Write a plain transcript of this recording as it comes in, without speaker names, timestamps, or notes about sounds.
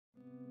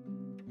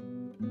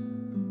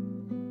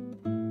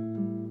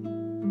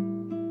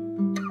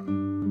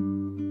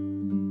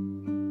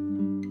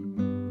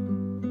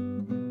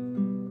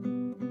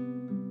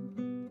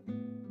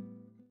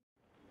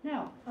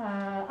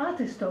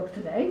his talk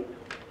today.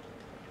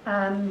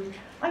 I'm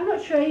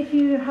not sure if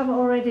you have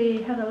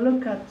already had a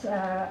look at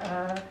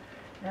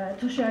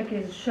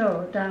Toshiaki's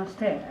show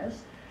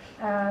downstairs,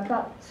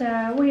 but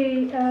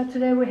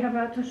today we have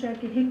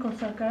Toshiaki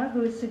Hicosaka,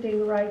 who is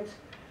sitting right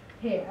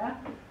here,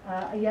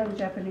 a young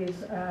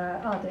Japanese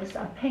artist,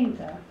 a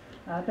painter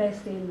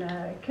based in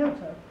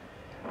Kyoto.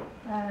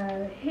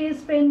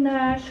 He's been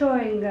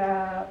showing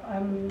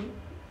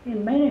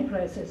in many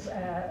places,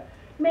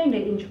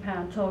 mainly in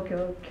Japan,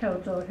 Tokyo,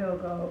 Kyoto,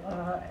 Hyogo,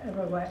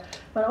 everywhere,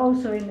 but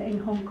also in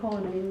Hong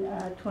Kong in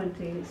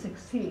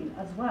 2016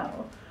 as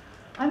well.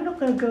 I'm not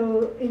going to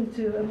go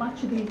into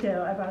much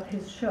detail about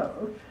his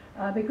show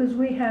because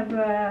we have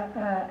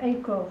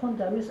Eiko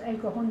Honda, Miss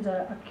Eiko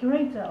Honda, a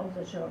curator of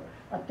the show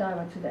at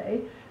Daiwa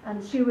today,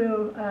 and she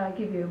will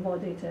give you more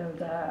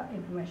detailed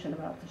information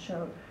about the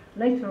show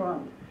later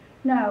on.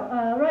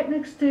 Now, right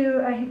next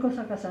to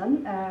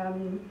Hicosaka-san,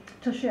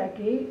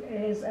 Toshiaki,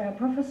 is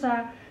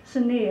Professor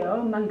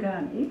Sunil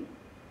Manghani.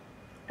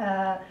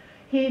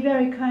 He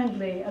very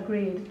kindly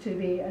agreed to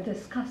be a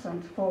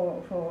discussant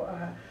for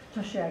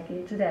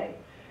Toshiaki today.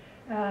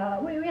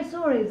 We are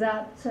sorry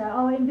that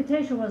our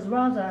invitation was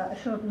rather a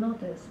short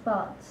notice,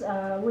 but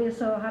we are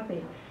so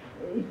happy.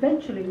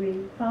 Eventually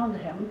we found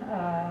him,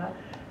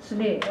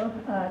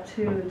 Sunil,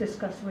 to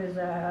discuss with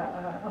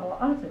our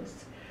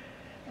artists.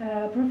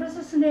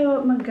 Professor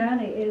Sunil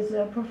Manghani is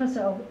a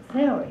professor of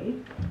theory,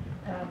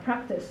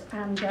 practice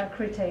and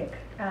critique,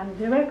 and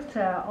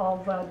director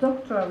of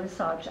doctoral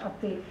research at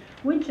the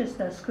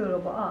Winchester School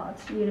of Art,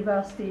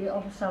 University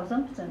of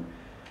Southampton.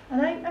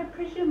 And I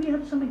presume you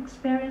have some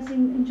experience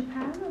in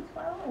Japan as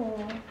well,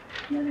 or?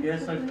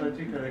 Yes, I do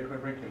go there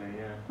quite regularly,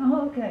 yeah.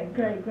 Oh, okay,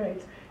 great,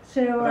 great.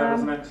 So that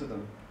was an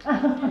accident.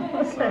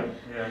 Okay. So,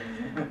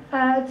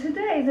 yeah.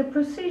 Today the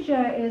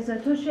procedure is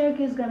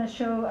Toshiaki is going to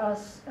show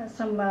us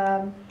some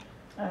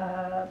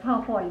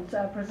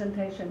PowerPoint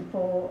presentation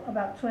for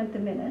about 20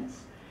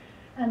 minutes,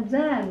 and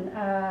then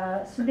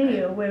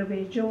Sunil will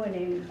be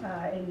joining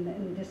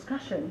in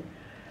discussion.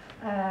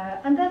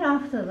 And then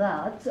after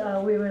that,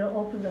 we will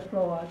open the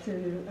floor to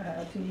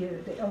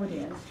you, the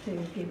audience, to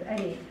give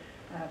any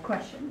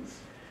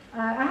questions.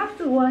 I have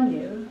to warn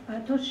you,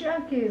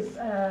 Toshiaki's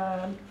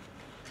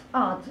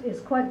art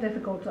is quite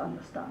difficult to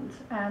understand,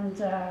 and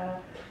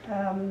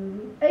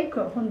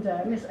Eiko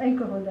Honda, Miss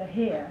Eiko Honda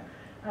here,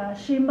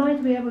 she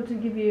might be able to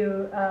give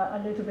you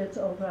a little bit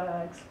of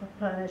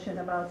explanation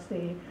about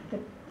the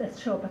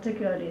show,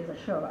 particularly the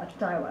show at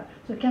Daiwa.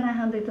 So can I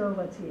hand it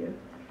over to you,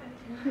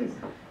 please?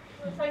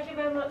 Well, thank you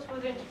very much for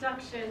the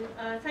introduction.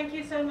 Thank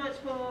you so much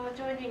for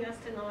joining us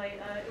tonight.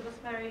 It was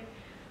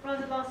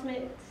rather last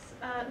minute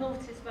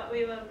notice, but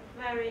we were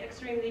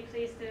extremely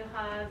pleased to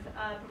have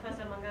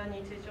Professor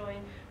Manghani to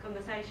join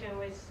conversation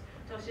with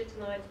Toshi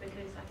tonight,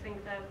 because I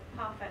think they're a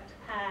perfect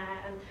pair,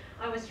 and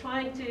I was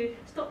trying to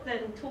stop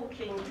them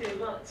talking too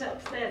much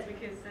upstairs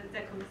because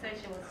their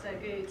conversation was so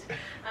good,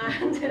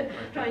 and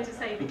trying to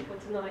save it for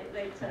tonight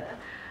later.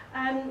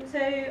 So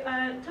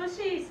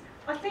Toshi's,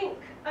 I don't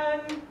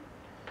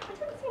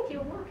think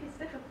your work is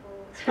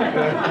difficult.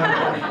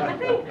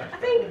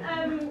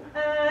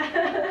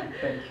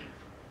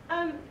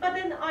 But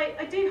then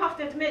I do have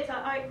to admit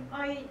that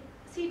I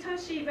see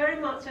Toshi very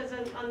much as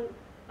a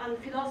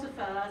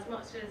philosopher as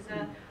much as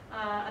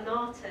an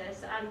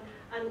artist,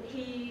 and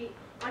he,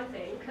 I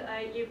think,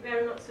 you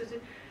very much sort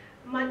of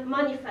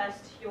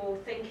manifest your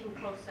thinking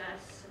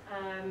process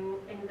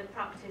in the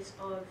practice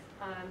of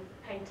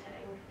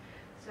painting.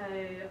 So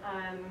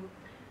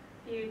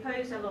you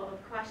pose a lot of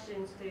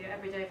questions to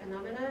everyday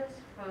phenomena,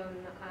 from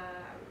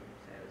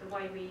so the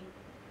way we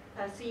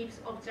perceive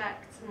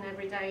objects and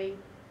everyday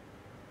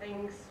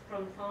things,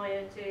 from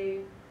fire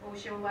to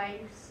ocean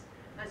waves,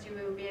 as you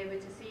will be able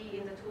to see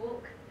in the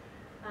talk.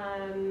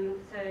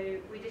 So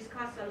we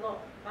discussed a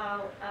lot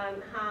about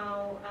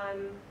how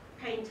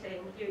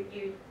painting,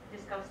 you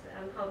discussed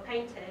how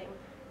painting,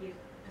 you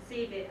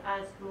perceive it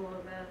as more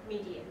of a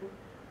medium,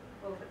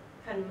 or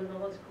a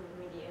phenomenological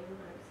medium,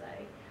 I would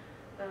say.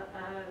 But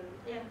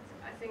yeah,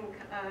 I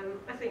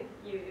think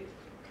you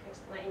can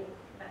explain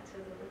better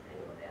than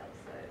anybody else.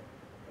 So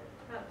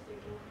perhaps you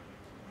can.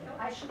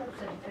 I should have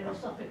said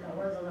philosophical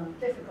rather than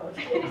difficult.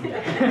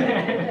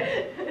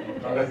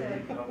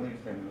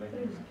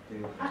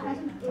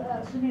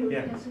 Sunil,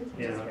 yeah. can sit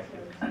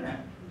Yeah.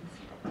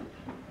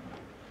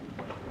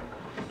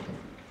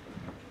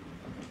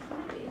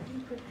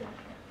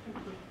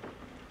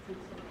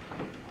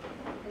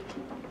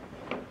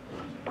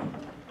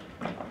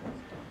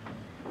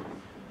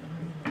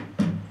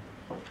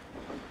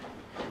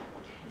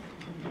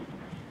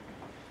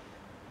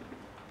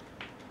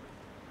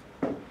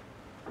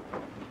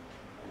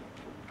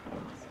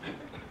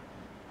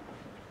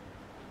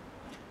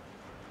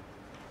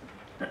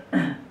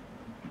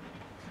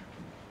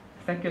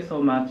 Thank you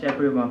so much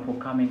everyone for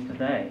coming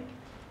today.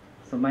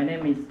 So my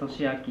name is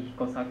Toshiaki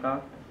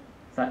Hicosaka.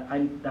 So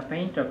I'm the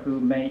painter who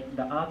made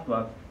the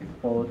artwork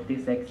for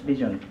this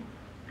exhibition.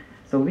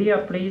 So we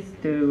are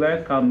pleased to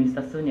welcome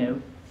Mr.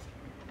 Sunil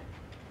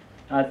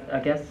as a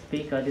guest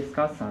speaker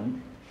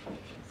discussant.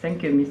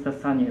 Thank you, Mr.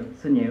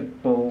 Sunil,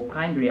 for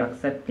kindly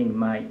accepting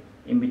my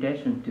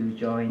invitation to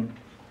join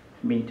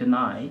me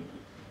tonight.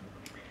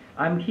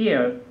 I'm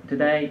here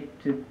today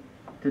to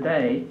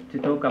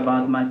talk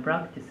about my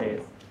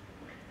practices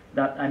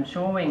that I'm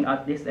showing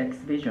at this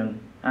exhibition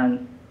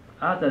and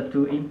other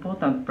two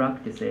important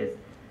practices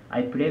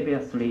I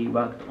previously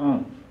worked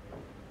on.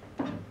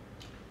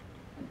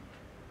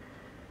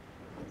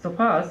 So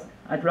first,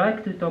 I'd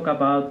like to talk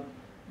about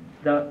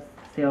the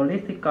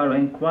theoretical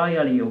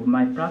inquiry of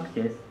my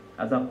practice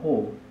as a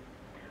whole.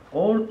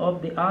 All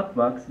of the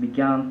artworks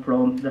began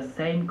from the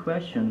same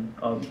question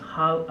of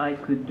how I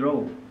could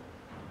draw.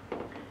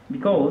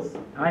 Because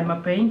I'm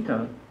a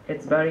painter,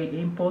 it's very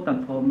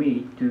important for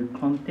me to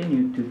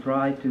continue to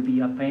try to be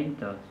a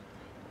painter.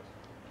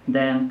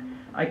 Then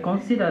I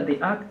consider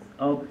the act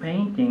of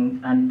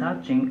painting and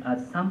touching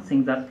as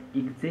something that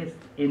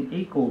exists in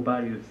equal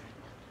values.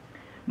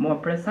 More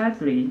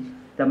precisely,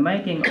 the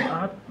making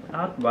of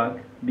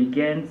artwork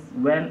begins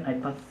when I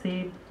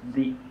perceive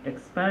the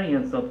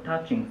experience of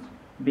touching,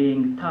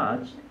 being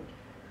touched,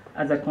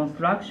 as a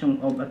construction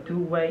of a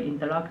two-way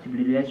interactive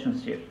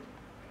relationship.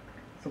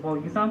 So for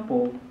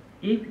example,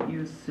 if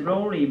you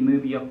slowly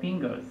move your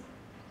fingers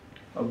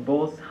of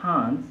both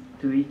hands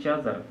to each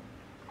other,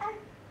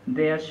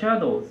 their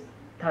shadows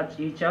touch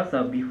each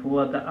other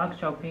before the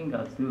actual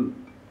fingers do.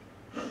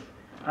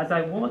 As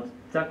I watch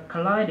the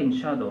colliding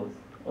shadows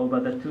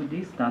over the two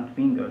distant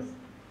fingers,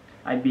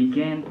 I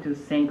began to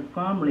think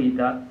firmly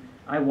that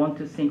I want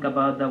to think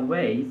about the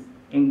ways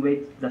in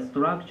which the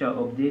structure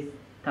of this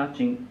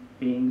touching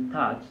being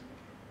touched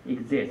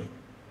exists.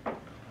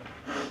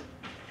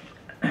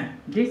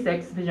 This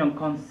exhibition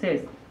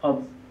consists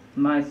of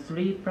my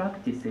three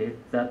practices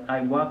that I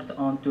worked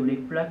on to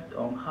reflect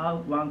on how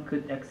one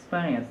could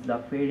experience the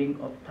feeling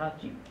of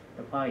touching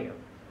the fire.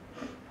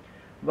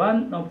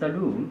 One of the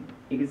rooms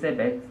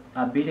exhibits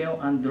a video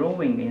and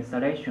drawing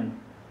installation,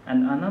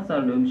 and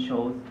another room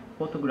shows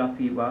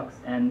photography works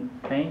and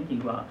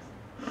painting works.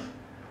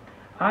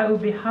 I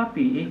would be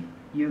happy if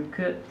you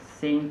could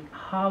think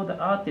how the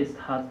artist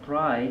has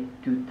tried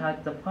to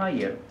touch the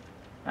fire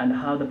and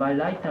how the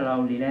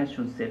bilateral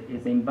relationship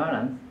is in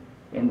balance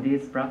in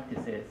these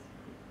practices.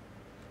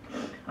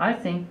 I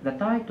think the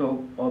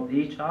title of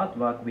each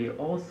artwork will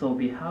also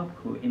be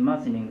helpful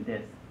imagining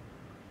this.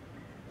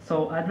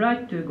 So I'd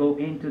like to go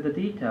into the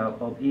detail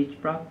of each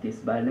practice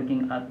by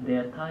looking at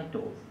their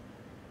titles.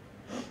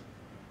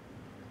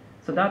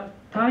 So that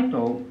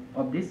title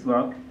of this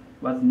work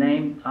was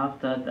named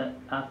after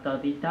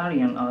the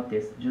Italian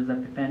artist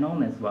Giuseppe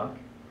Pennone's work,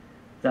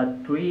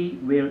 That Tree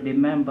Will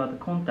Remember the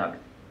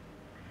Contact.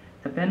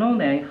 The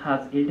Pennone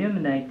has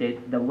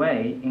illuminated the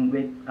way in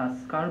which a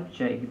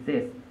sculpture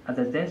exists as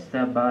a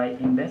gesture by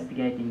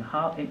investigating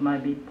how it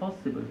might be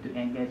possible to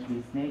engage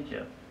with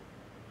nature.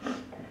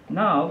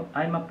 Now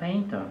I'm a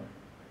painter.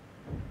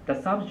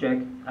 The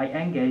subject I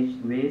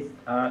engage with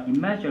are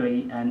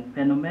imagery and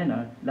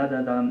phenomena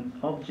rather than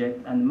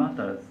objects and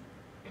matters.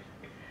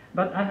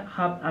 But I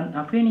have an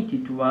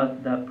affinity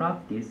toward the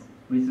practice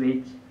with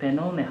which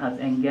Pennone has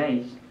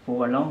engaged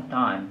for a long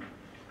time.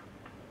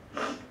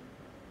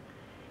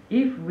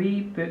 If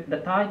we put the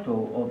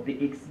title of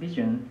the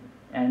exhibition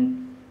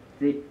and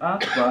the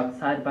artwork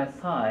side by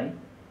side,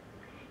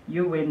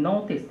 you will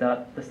notice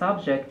that the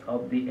subject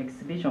of the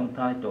exhibition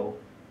title,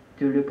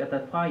 To Look at the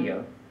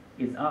Fire,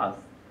 is us,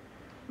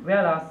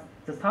 whereas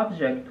the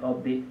subject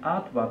of the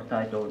artwork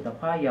title, The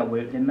Fire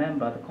Will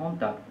Remember the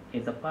Contact,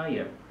 is a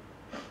fire.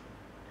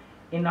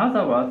 In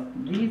other words,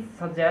 these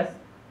suggest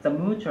the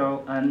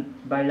mutual and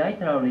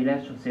bilateral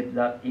relationship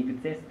that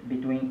exists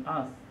between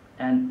us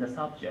and the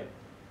subject.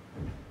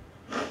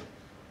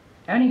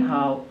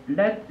 Anyhow,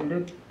 let's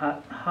look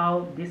at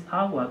how this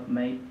artwork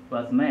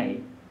was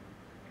made.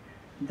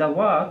 The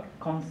work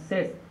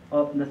consists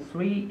of the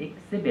three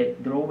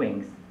exhibit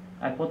drawings.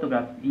 I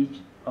photographed each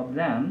of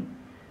them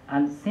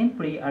and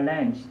simply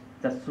arranged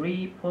the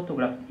three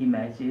photographed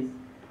images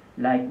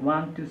like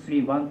 1, 2,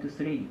 3, 1, 2,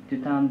 3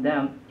 to turn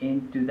them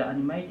into the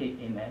animated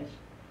image.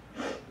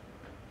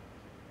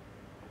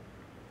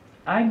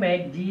 I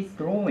made these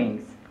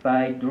drawings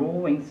by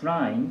drawing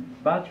lines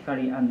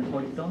vertically and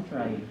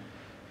horizontally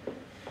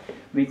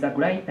with a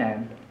gray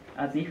pen,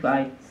 as if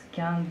I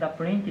scanned the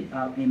printed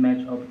out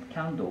image of the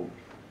candle.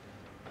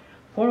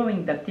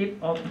 Following the tip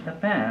of the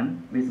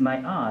pen with my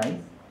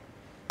eyes,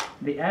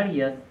 the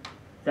areas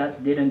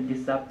that didn't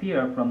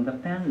disappear from the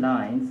pen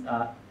lines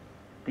are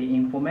the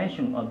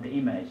information of the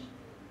image.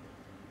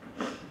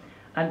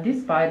 And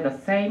despite the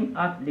same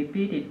act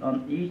repeated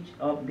on each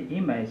of the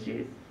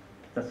images,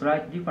 the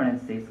slight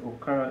differences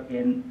occur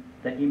in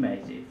the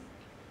images.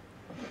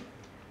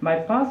 My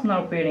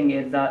personal feeling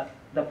is that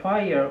the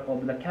fire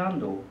of the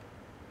candle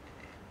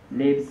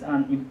leaves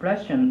an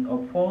impression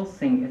of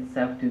forcing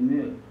itself to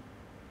move.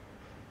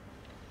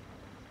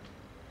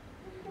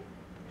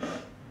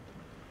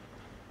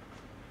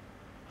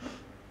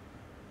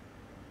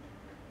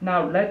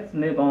 Now let's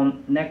move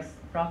on next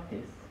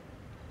practice.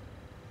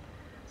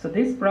 So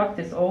this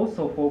practice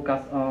also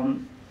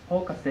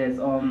focuses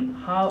on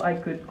how I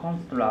could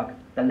construct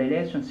the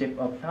relationship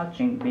of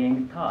touching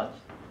being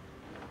touched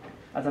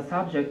as a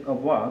subject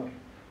of work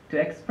to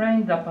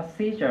explain the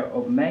procedure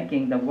of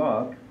making the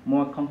work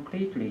more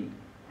concretely.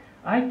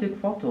 I took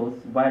photos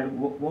while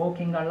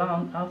walking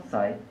around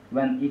outside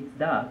when it's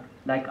dark,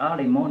 like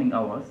early morning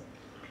hours.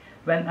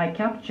 When I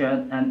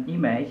capture an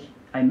image,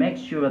 I make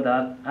sure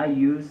that I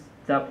use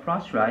the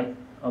flashlight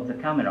of the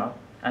camera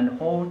and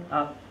hold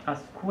up a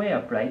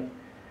square plate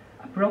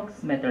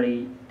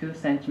approximately 2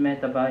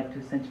 cm by 2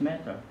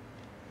 cm.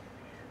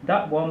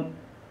 That won't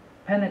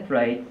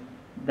penetrate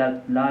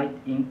the light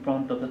in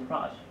front of the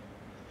flash.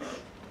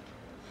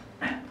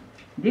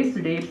 This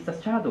leaves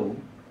the shadow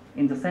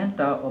in the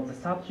center of the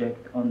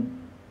subject on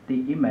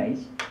the image,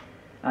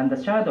 and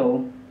the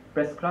shadow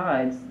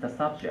prescribes the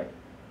subject.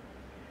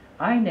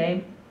 I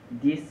named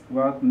this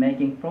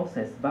work-making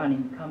process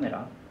burning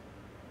camera.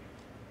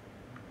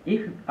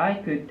 If I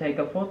could take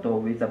a photo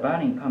with a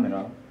burning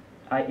camera,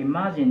 I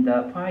imagine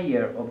the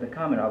fire of the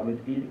camera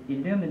would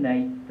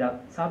illuminate the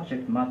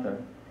subject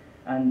matter,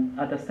 and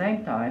at the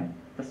same time,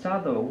 the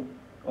shadow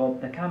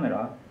of the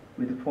camera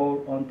would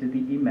fall onto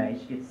the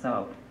image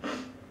itself.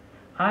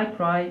 I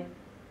tried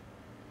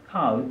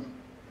out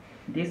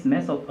this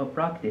method of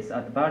practice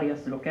at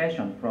various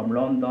locations from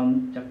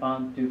London,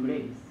 Japan to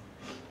Greece.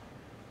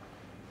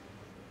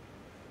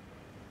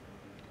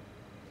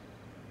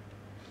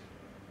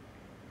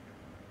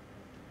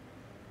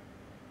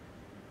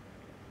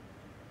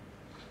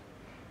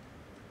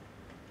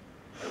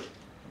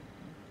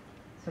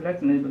 So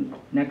let's move on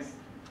next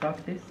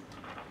practice.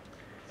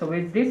 So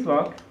with this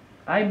work,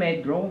 I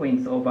made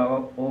drawings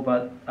over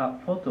a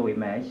photo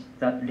image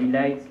that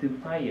relates to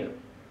fire.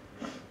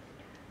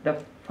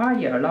 The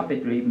fire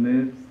rapidly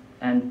moves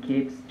and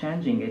keeps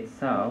changing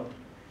itself,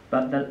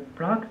 but the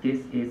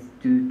practice is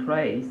to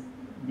trace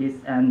this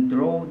and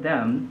draw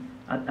them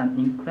at an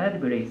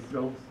incredibly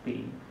slow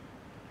speed.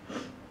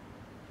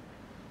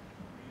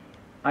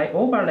 I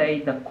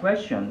overlay the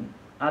question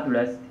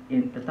addressed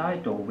in the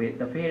title with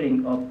the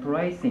feeling of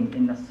tracing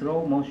in a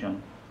slow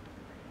motion,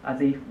 as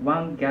if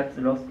one gets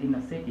lost in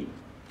a city.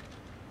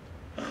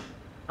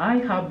 I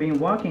have been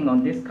working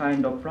on this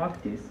kind of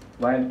practice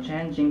while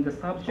changing the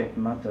subject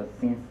matter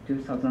since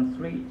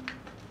 2003.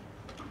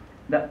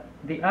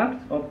 The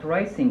act of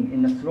tracing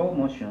in a slow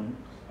motion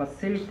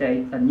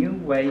facilitates a new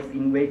ways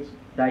in which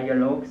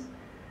dialogues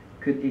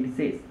could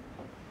exist,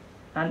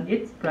 and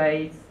it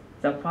plays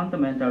the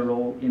fundamental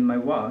role in my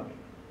work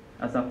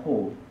as a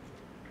whole.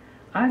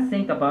 I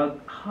think about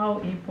how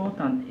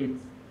important it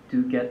is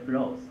to get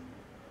lost.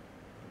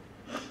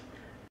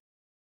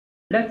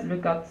 Let's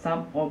look at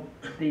some of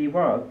the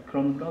work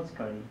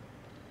chronologically.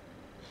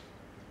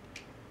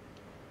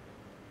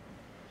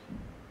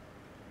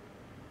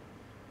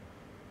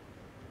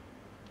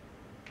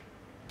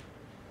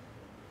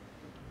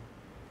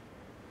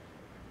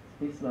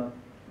 This work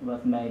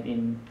was made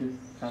in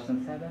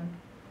 2007,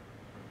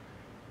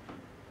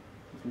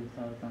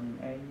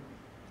 2008.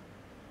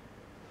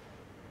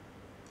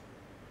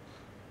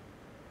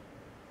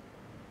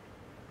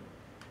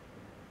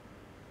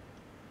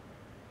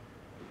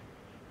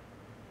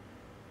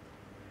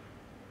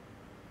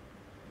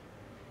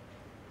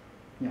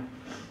 Yeah.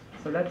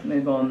 So let's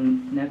move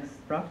on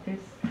next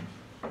practice.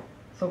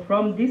 So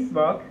from this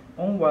work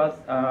onwards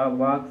are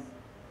works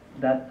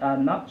that are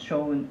not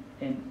shown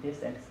in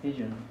this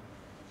exhibition.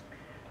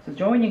 So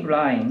Joining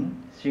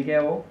Line,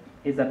 Shigeo,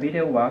 is a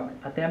video work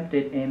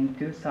attempted in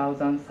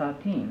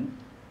 2013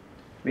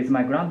 with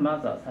my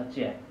grandmother,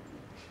 Sachie,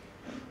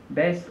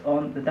 based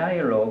on the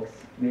dialogues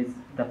with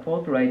the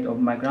portrait of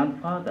my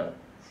grandfather,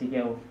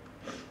 Shigeo.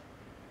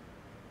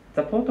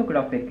 The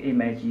photographic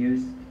image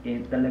used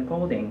in the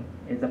recording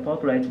is a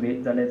portrait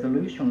with the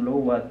resolution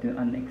lowered to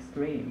an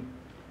extreme.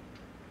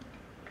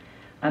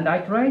 And I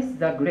traced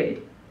the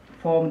grid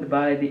formed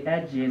by the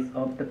edges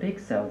of the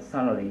pixels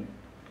thoroughly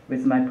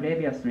with my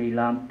previously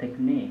learned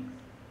techniques.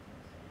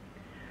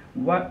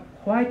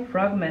 White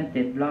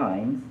fragmented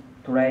lines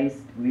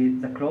traced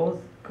with the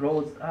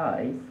closed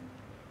eyes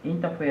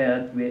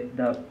interfered with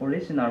the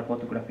original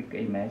photographic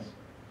image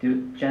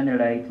to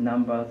generate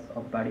numbers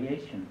of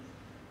variations.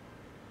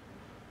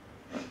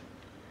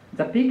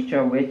 The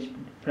picture, which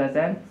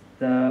represents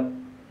the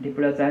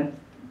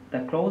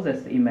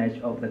closest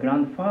image of the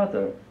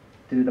grandfather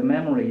to the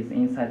memories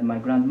inside my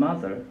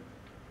grandmother,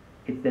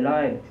 is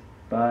derived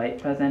by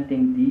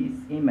presenting these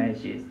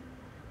images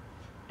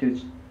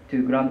to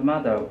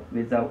grandmother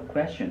with a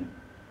question.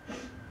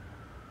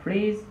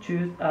 Please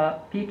choose a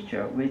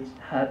picture which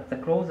has the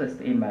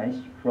closest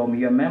image from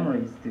your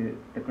memories to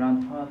the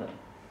grandfather.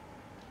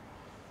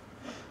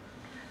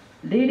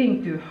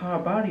 Leading to her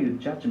valued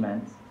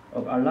judgments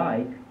of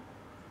alike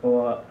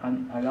or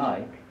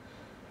unalike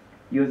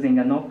using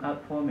a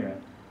knockout formula.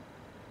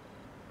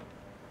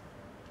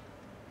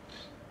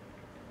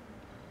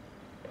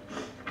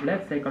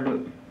 Let's take a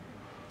look.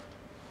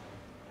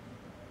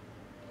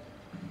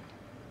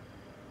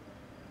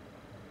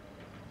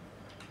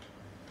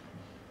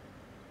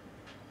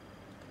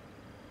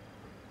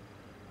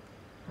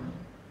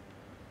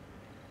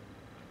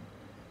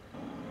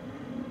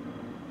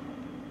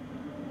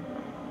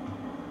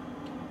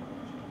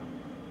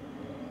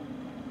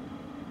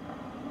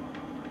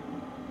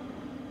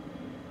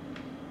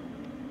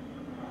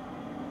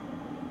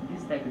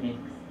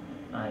 techniques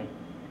I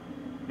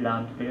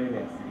learned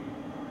previously.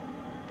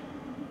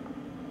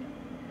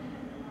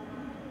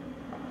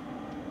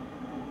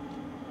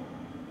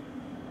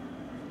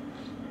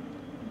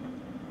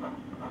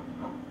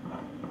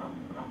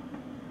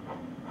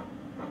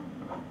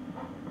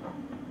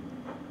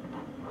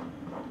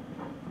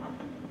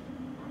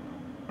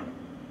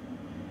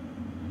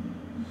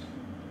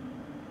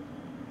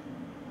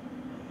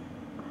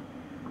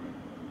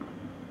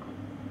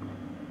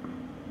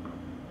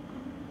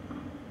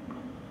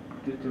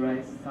 To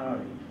trace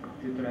thoroughly,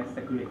 to trace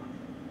the grid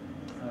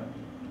thoroughly.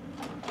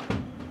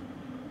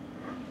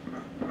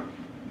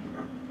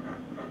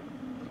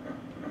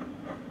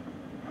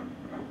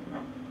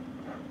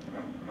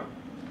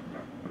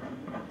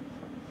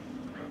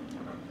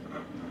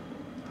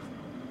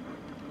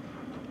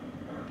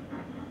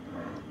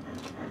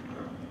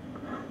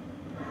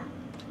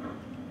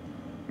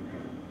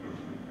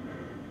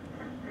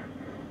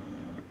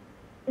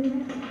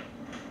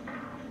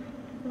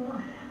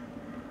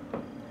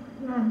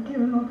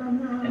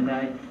 And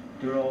I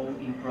draw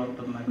in front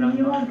of my 言い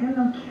grandma. 訳の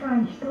聞か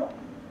ん人、こ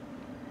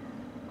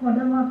れ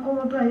は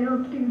こうだよ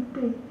って言って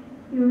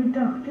言い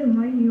たくて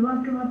も言い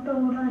訳は通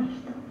らん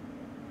人、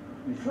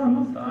 With そ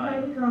の closed プラ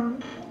eye. イドが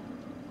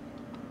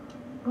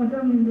子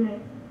供で、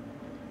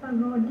お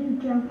じい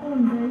ちゃん今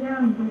度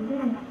病んで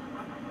ね、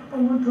お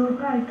むつを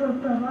買い取っ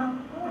たら、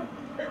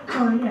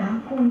川に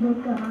運んどっ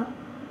たら、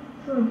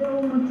それで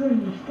おむつ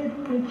にして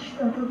くれし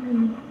たとき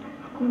に、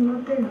こ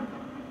の手が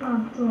パ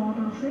ンツを下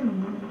ろせるも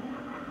んだ。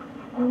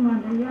ここ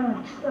までや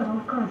っつったらお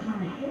母さ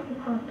んへよ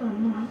かったな。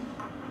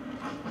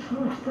そ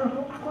うしたら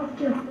怒っ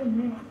ちゃって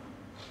ね。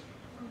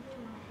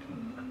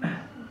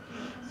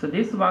So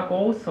this work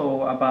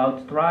also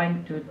about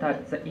trying to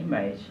touch the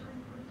image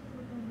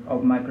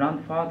of my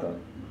grandfather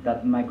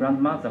that my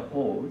grandmother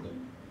holds,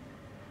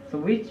 so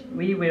which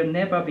we will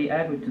never be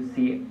able to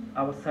see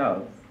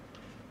ourselves.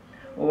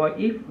 Or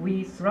if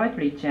we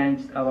slightly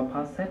change our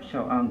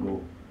perceptual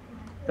angle,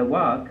 the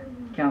work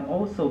can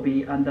also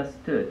be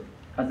understood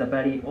as a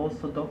very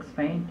orthodox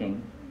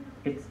painting.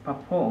 It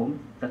performs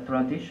the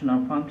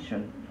traditional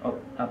function of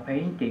a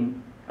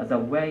painting as a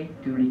way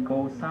to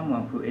recall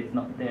someone who is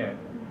not there.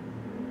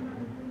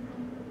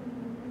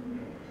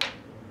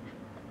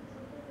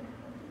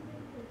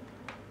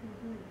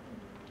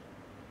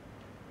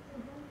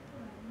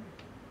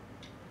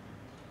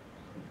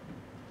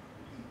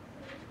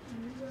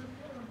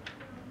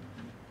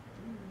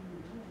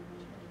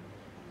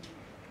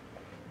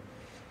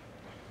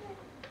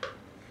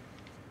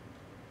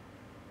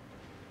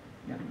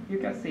 Yeah, you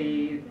can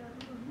see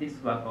this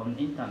work on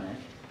internet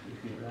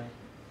if you like.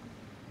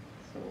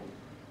 So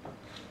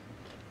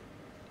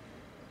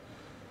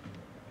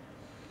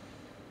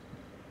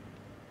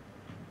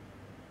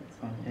let's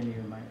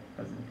continue my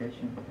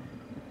presentation.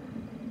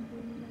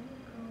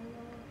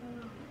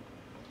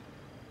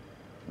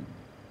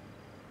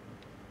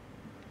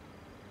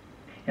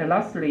 And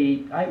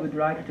lastly, I would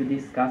like to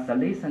discuss a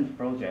recent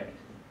project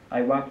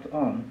I worked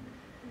on.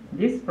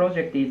 This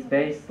project is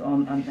based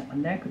on an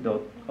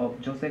anecdote of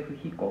Joseph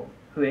Hiko,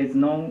 who is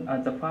known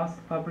as the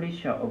first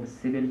publisher of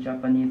civil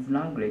Japanese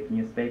language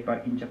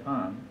newspaper in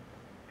Japan.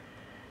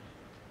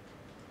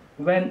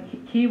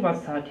 When he was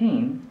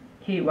 13,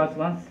 he was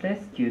once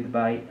rescued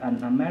by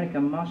an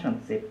American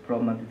merchant ship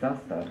from a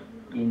disaster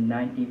in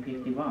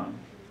 1951.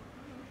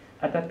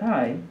 At the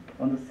time,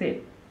 on the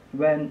ship,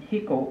 when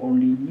Hiko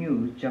only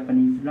knew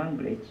Japanese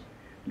language,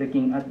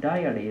 looking at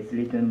diaries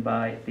written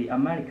by the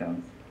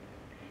Americans,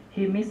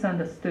 he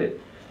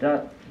misunderstood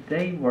that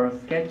they were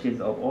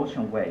sketches of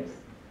ocean waves.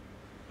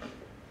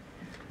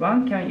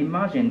 One can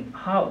imagine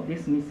how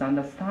this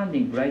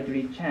misunderstanding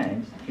greatly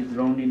changed his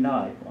lonely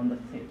life on the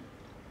ship.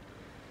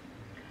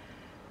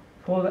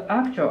 For the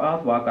actual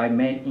artwork I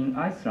made in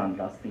Iceland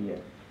last year,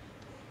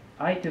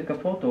 I took a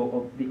photo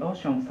of the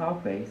ocean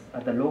surface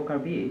at the local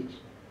beach,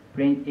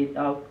 print it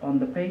out on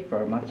the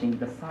paper matching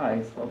the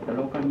size of the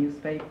local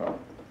newspaper,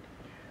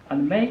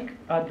 and make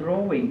a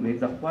drawing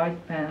with a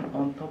white pen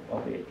on top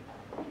of it.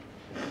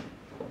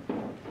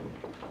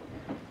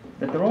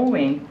 The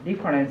drawing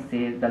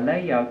differences the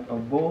layout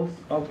of both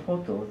of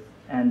photos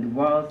and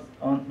words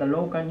on the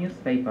local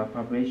newspaper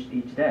published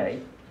each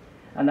day,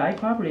 and I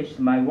published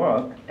my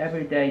work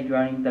every day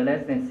during the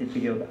residency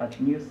period as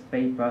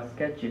newspaper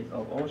sketches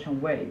of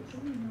ocean waves.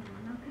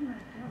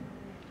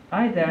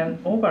 I then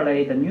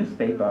overlay the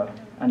newspaper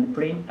and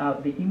print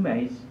out the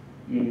images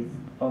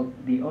of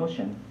the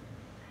ocean,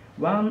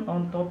 one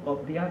on top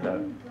of the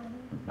other,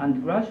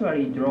 and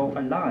gradually draw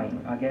a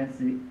line against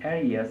the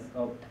areas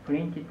of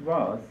printed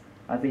words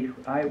as if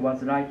I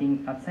was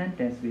writing a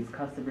sentence with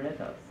cursive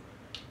letters.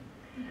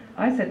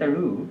 I set a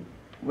rule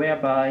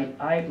whereby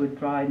I would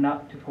try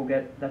not to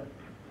forget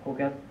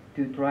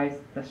to trace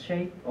the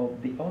shape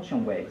of the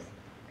ocean waves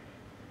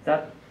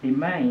that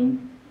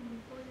remained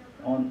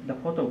on the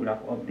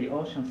photograph of the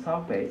ocean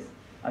surface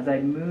as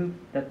I moved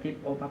the tip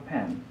of a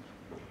pen.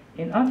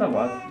 In other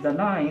words, the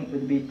line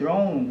would be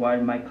drawn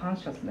while my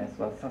consciousness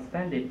was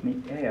suspended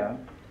mid-air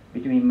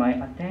between my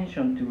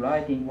attention to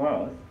writing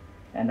words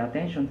and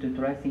attention to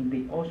tracing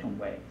the ocean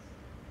waves.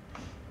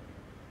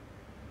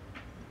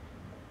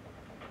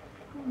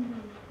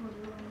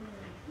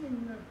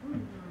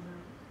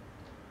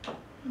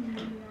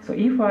 So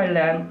if I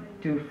ran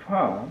too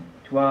far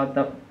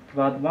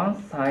toward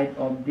one side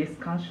of this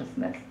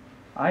consciousness,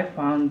 I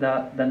found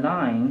that the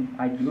line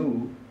I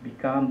drew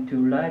became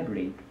too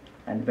lively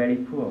and very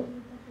poor.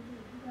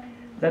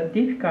 The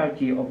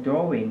difficulty of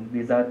drawing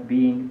without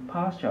being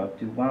partial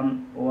to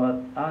one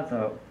or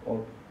other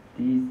of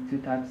these two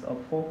types of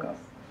focus,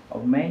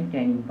 of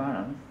maintaining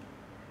balance,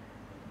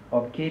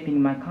 of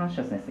keeping my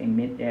consciousness in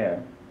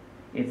mid-air,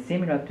 is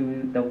similar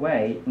to the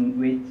way in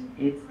which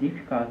it's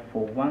difficult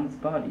for one's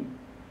body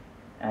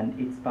and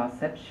its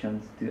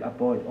perceptions to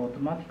avoid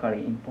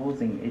automatically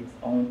imposing its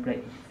own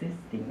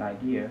pre-existing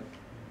idea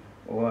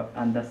or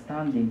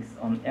understandings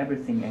on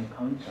everything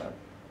encountered.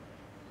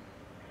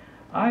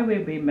 I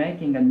will be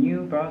making a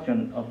new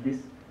version of this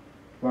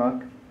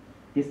work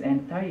this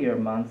entire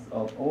month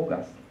of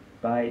August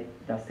by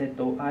the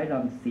Seto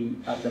Island Sea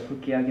at the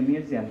Fukiage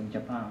Museum in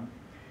Japan,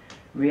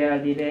 where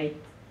it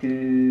relates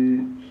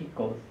to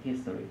Hiko's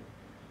history.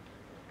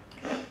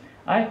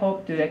 I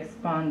hope to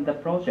expand the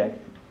project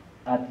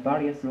at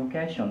various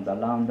locations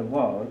around the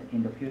world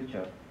in the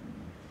future.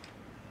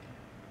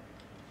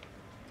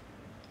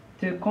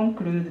 To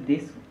conclude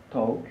this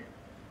talk,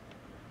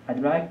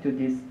 I'd like to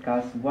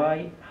discuss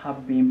why I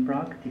have been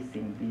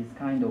practicing this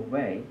kind of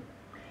way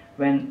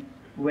when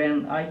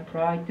I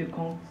try to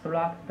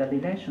construct the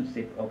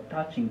relationship of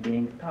touching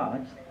being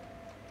touched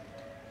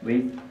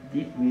with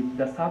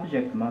the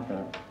subject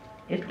matter.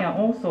 It can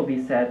also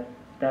be said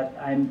that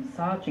I'm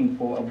searching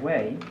for a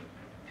way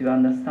to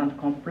understand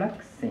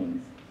complex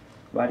things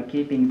while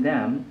keeping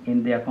them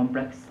in their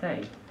complex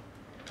state.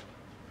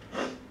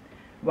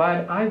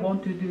 While I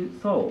want to do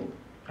so,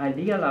 I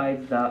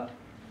realize that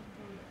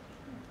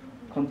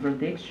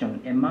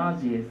contradiction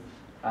emerges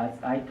as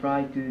I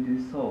try to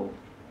do so.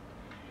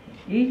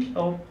 Each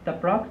of the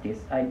practice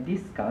I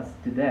discussed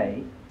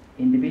today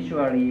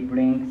individually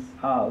brings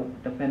out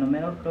the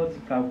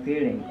phenomenological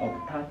feeling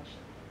of touch.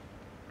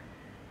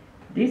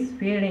 This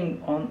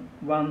feeling on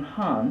one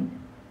hand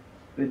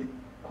would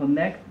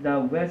connect the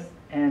west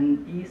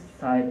and east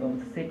side of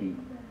the city.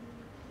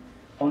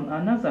 On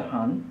another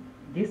hand,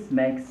 this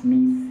makes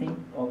me think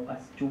of a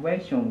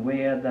situation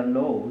where the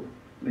road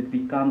would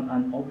become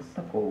an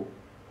obstacle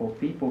for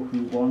people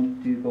who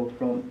want to go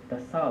from the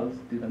south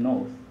to the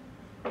north.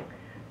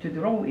 To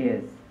draw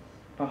is,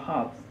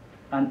 perhaps,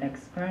 an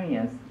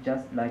experience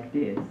just like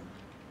this.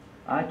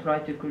 I try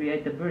to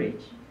create a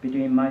bridge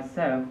between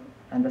myself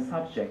and the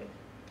subject,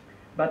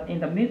 but in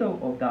the middle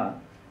of that,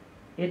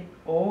 it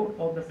all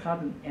of a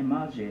sudden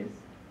emerges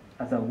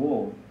as a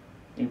wall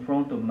in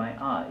front of my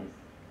eyes.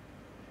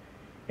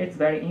 It's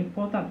very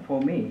important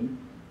for me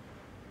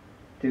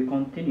to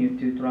continue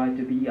to try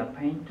to be a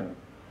painter.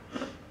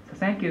 So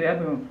thank you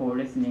everyone for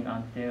listening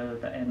until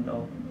the end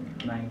of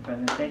my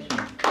presentation.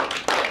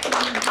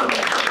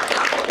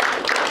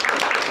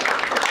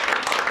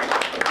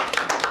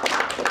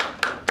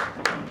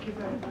 Thank you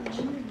very much.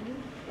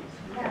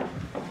 Now,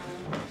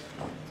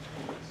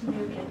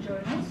 Sunil can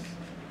join us.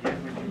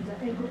 And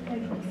Eiko.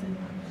 Thank you.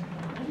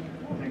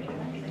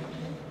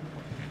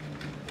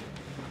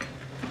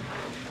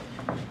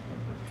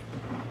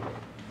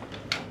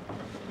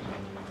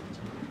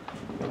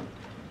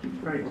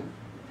 Great.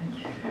 Thank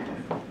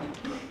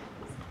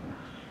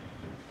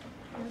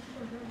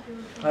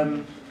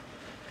you.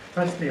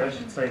 Firstly, I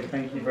should say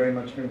thank you very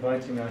much for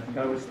inviting me. I think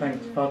I was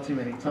thanked far too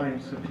many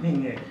times for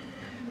being here.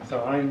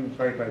 So I'm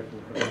very grateful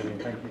for being here.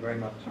 Thank you very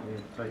much for the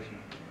invitation.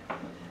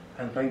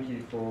 And thank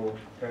you for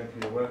going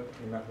through your work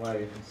in that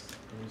way. It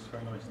was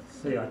very nice to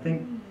see. I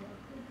think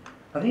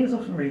it's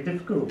often really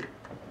difficult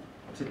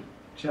to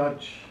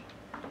judge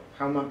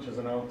how much as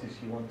an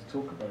artist you want to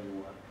talk about your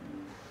work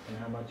and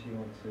how much you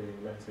want to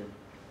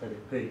let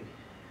it be.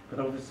 But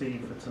obviously,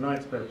 for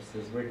tonight's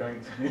purposes, we're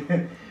going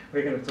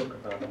to talk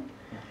about that.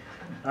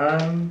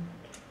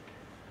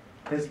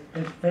 There's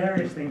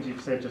various things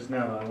you've said just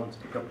now that I want to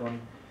pick up on,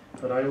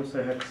 but I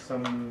also had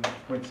some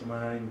points of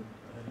my own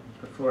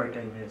before I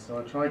came here, so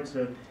I tried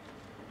to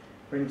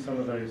bring some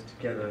of those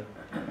together.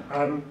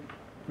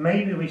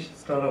 Maybe we should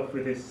start off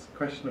with this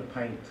question of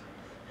paint.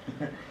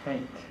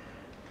 Paint.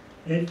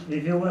 If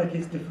your work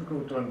is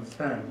difficult to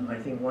understand, I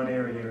think one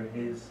area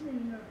is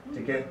to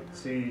get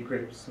to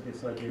grips with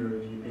this idea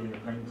of you being a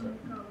painter.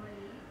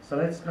 So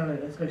let's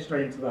go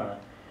straight into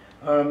that.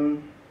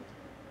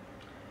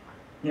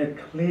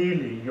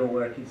 Clearly your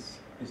work is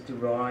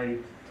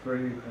derived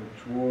through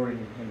drawing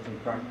and painting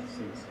practices.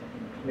 You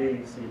can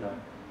clearly see that.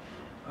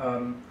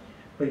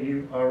 But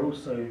you are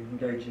also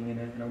engaging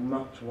in a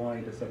much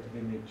wider set of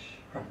image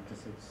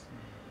practices.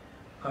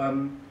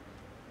 And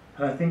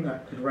I think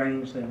that could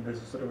range then,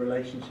 there's a sort of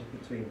relationship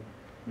between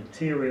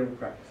material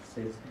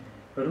practices,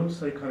 but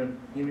also kind of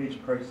image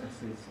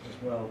processes as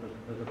well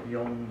that are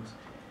beyond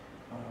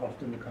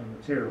often the kind of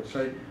material.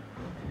 So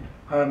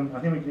I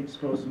think we can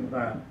explore some of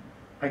that.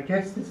 I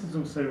guess this has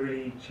also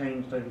really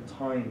changed over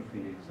time for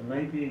you. So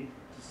maybe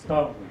to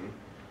start with,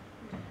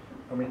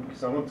 I mean,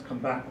 because I want to come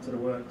back to the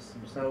works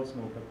themselves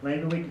more, but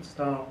maybe we could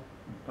start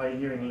by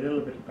hearing a little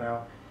bit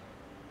about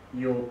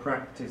your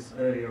practice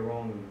earlier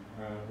on.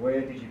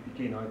 Where did you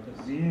begin? I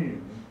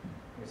presume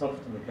it's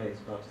often the case,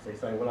 but they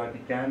say, well, I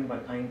began by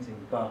painting,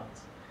 but,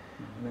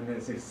 and then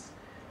there's this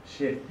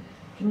shift.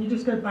 Can you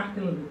just go back a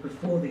little bit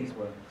before these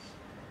works?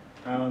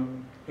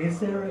 Is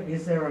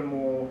there a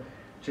more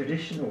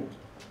traditional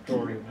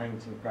drawing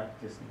painting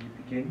practice that you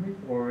begin with,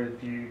 or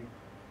have you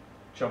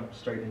jumped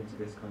straight into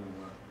this kind of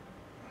work?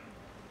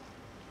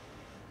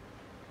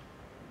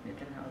 You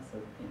can also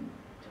in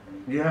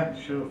Japanese. Yeah,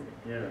 sure.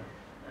 Yeah.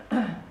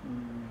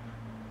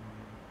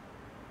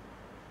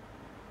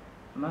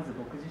 まず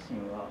僕自身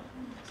は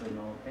そ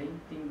のペイン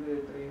ティン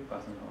グというか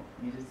その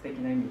美術的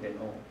な意味で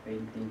のペイ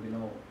ンティング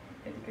の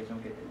エデュケーションを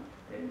受けてなく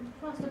て。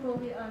First of all,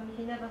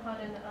 he never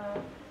had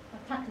a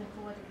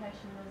technical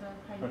education as a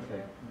painter.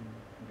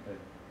 Okay.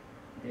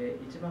 で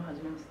一番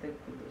初めのステッ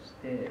プとし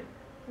て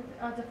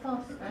As a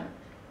first step,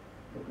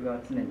 僕が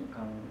常に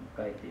考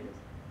えている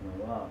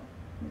のは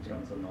もちろ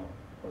んその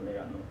これ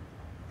らの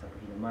作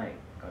品の前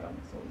からも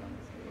そうなん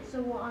ですけ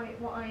ど。so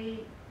what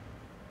I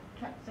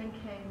kept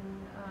thinking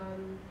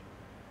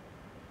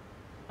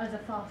as a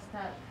first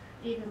step,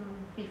 even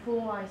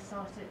before I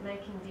started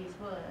making these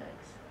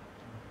works.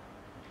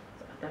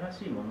 新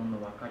しいものの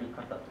分かり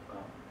方とか。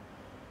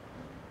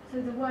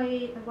So the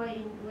way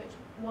in which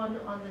one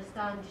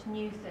understands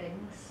new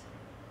things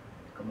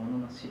もの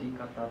の知り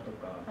方と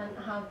か and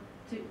how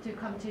to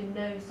come to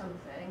know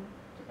something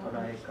捉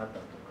え方と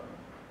か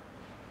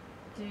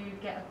to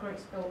get a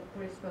grasp of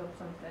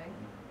something.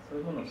 そう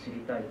いうものを知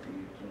りたいと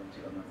いう気持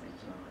ちがまず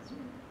一番初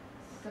めに。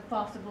So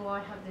first of all,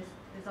 I have this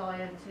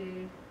desire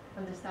to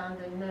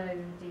understand and know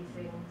these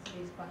things,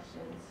 these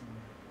questions.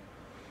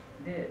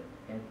 で、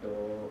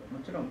も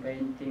ちろんペイ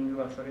ンティン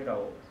グはそれら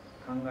を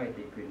考え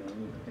ていくの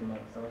にとてもふ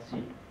さわし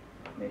い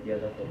メディア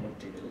だと思っ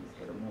ているんです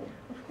けども。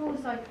Of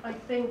course, I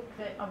think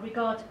that I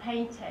regard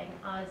painting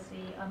as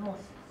a more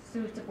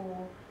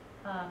suitable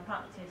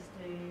practice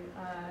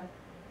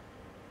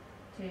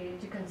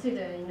to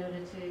consider in order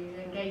to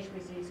engage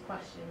with these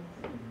questions.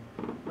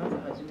 まず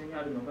初めに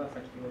あるのが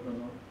先ほど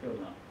のよ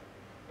うな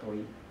問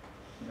い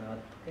があっ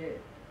て。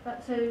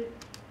But so,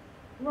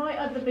 right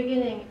at the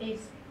beginning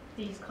is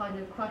these kind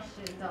of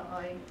questions that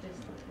I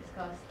just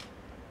discussed.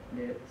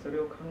 で、それ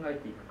を考え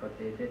ていく過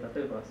程で、例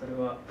えばそれ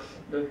は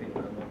どういうふうに可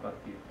能かっ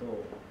ていうと、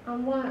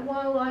And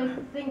while I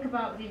think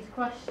about these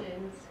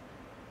questions,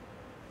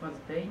 まず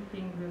ペインテ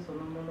ィングその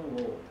もの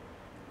を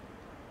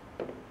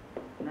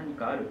何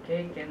かある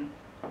経験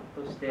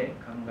として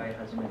考え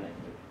始めないと。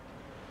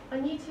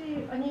I need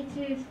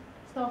to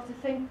start to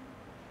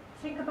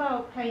think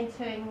about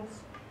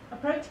paintings,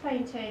 approach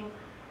painting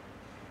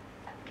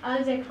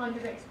as a kind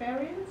of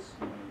experience.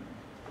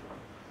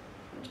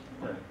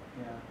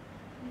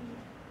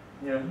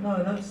 Yeah,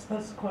 no,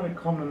 that's quite a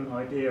common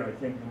idea, I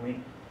think, and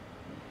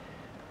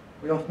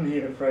we often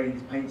hear the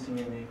phrase "painting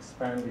in the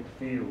expanded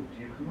field."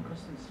 Do you come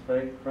across this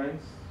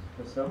phrase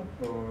yourself,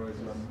 or is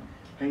it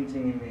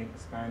painting in the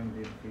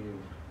expanded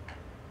field?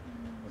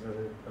 Is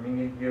it I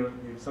mean,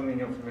 it's something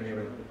you're familiar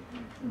with.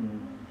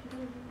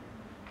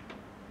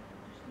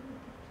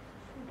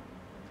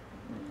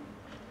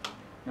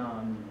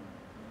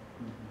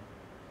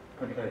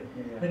 Okay,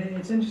 but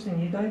it's interesting.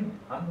 You don't.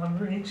 I'm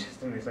really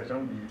interested in this. Actually,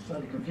 I'm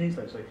slightly confused.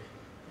 Actually,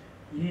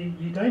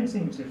 you don't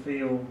seem to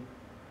feel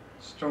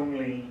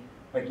strongly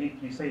like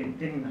you say you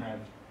didn't have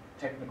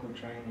technical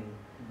training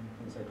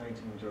in say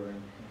painting and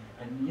drawing,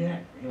 and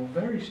yet you're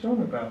very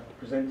strong about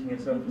presenting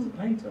yourself as a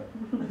painter.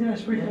 I think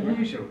that's really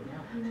unusual.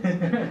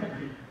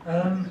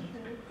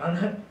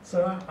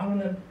 So I'm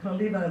going to kind of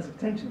leave that as a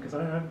tension because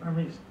I'm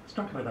really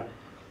struck by that.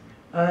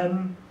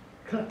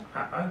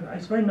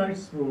 It's very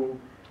noticeable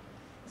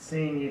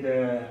seeing you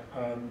there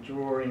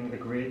drawing the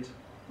grid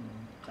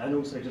and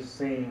also just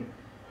seeing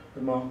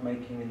the mark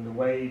making in the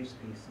waves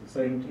pieces.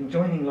 So in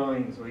joining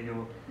lines where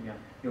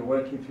you're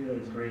working through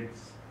those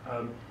grids,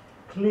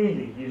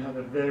 clearly you have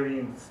a very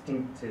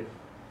instinctive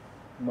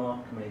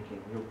mark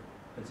making.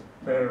 There's a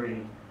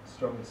very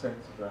strong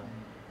sense of that.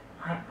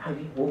 Have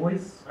you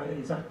always,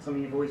 is that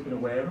something you've always been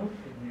aware of?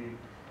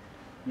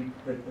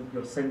 That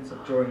your sense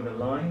of drawing the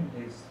line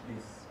is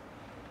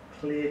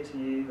clear to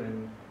you,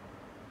 and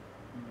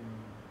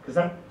because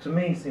that to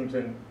me seems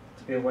to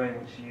be a way in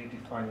which you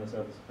define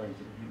yourself as a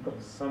painter. You've got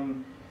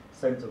some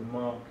sense of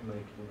mark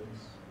making.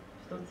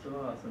 一つ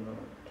はその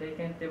経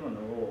験っていうも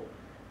のを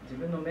自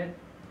分の目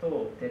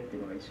と手ってい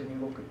うのが一緒に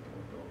動くって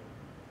こ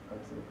と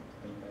がすごく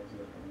とても大事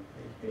だと思っ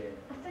ていて。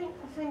I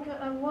think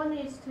one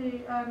is to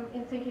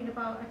in thinking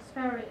about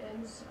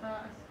experience.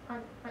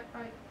 I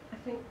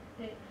think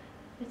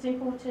it's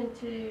important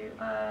to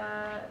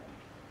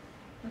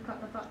look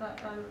at the fact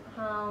that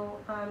how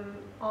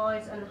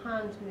eyes and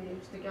hand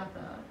moves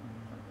together.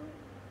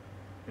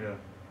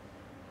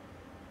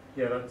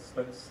 Yeah,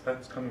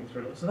 that's coming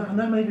through. So that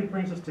maybe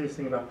brings us to this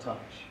thing about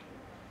touch.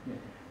 Yeah.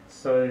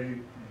 So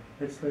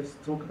let's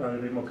talk about it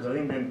a bit more, because I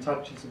think then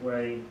touch is a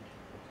way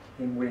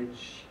in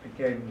which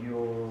again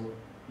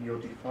you're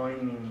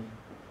defining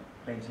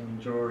painting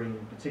and drawing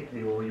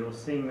particularly, or you're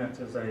seeing that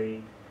as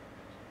a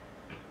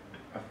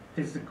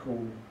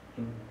physical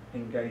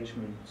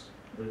engagement,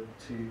 that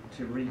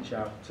to reach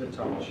out, to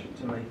touch,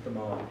 to make the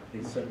mark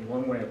is certainly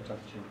one way of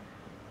touching.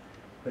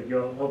 But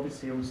you're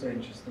obviously also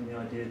interested in the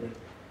idea that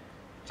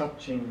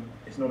touching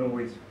is not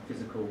always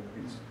physical,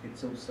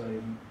 it's also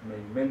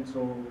maybe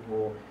mental,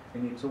 or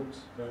when you talked,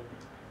 that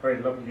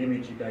very lovely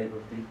image you gave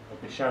of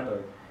the shadow,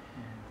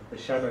 that the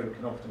shadow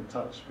can often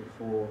touch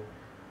before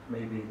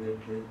maybe the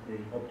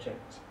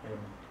object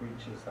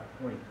reaches that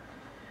point.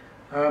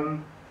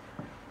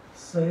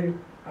 So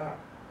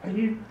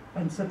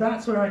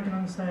that's where I can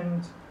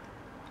understand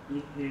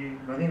you,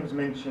 I think it was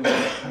mentioned,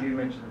 you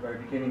mentioned at the very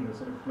beginning, the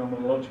sort of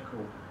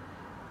phenomenological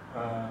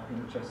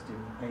interest in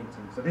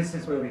painting. So this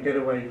is where we get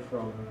away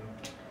from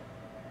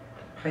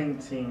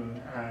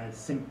painting as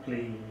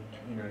simply,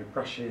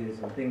 brushes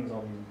and things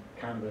on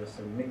canvas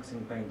and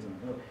mixing painting.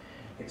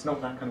 It's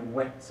not that kind of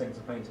wet sense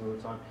of painting all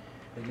the time.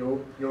 But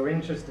you're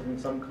interested in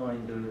some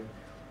kind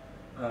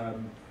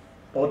of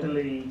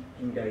bodily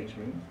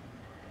engagement,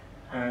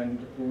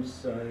 and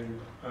also,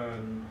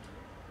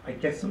 I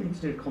guess, something to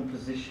do with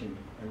composition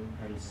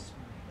and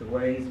the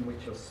ways in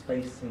which you're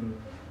spacing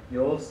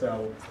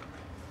yourself,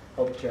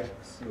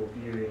 objects, your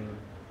viewing,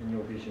 and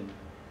your vision.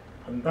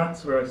 And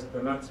that's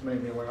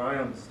maybe where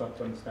I start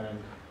to understand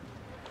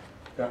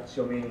that's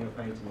your meaning of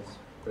painting. Is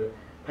that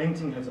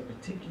painting has a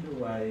particular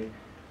way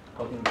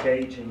of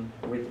engaging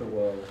with the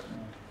world,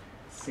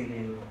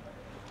 seeing,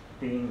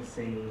 being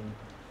seen,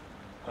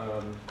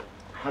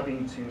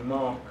 having to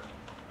mark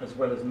as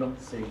well as not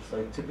see.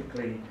 So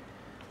typically,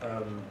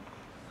 and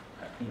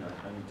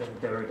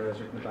Derrida has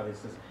written about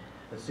this,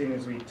 as soon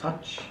as we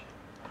touch,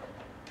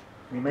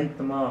 we make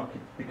the mark,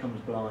 it becomes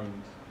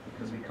blind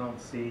because we can't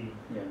see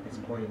its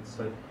points.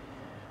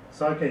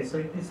 So okay, so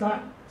is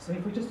that, so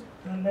if we just,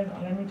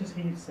 let me just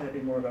hear you say a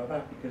bit more about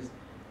that, because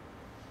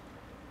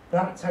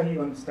that's how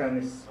you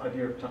understand this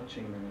idea of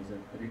touching then, is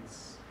it? That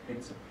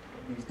it's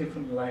these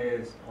different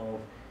layers of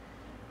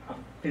a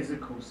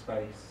physical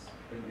space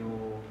that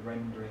you're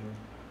rendering,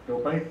 you're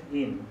both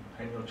in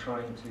and you're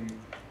trying to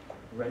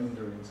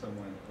render in some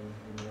way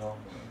in the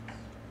artworks.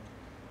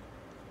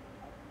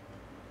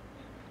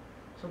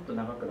 ちょっと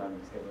長くなるん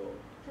ですけど。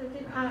 So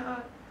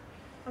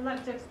I'd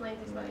like to explain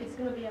this, but it's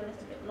going to be a little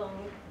bit long.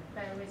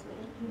 Bear with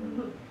me.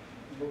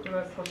 僕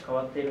が少し変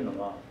わっているの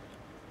は、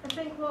 I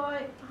think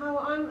how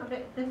I'm a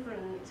bit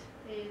different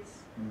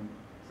is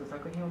そう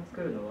作品を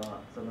作るの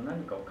はその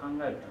何かを考えるた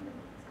めに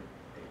作っ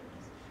ているんで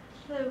す。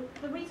 so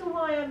the reason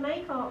why I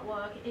make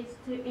artwork is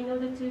in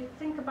order to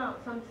think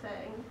about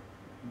something.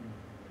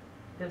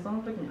 でそ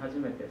の時に初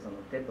めてその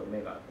手と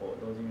目がこ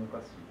う同時に動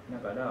かしな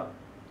がら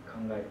考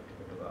えるって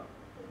ことが起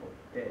こ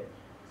って。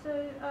 So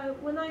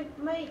when I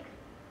make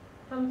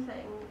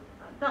something,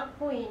 at that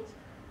point,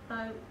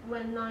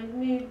 when I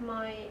move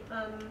my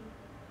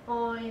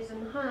eyes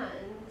and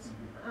hands,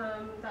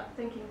 that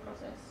thinking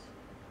process.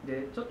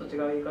 でちょっと違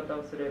う言い方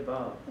をすれ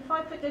ば、 If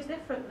I put this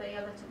differently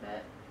a little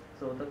bit.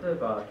 そう例え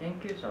ば研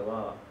究者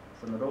は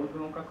その論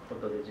文を書くこ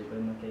とで自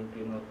分の研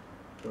究の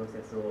プロ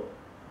セスを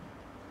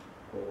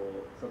こう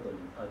外に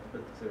アウトプ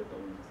ットすると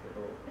思うんですけ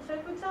ど。 So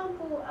for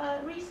example,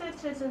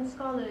 researchers and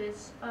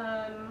scholars,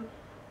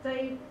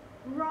 they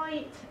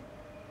write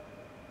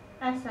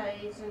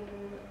essays and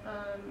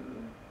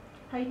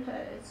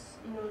papers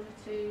in order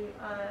to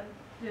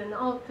do an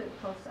output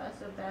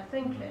process of their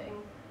thinking.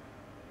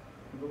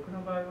 僕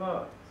の場合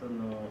はそ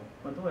の、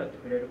どうやって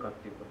触れるかっ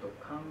ていうことを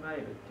考え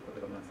るっていう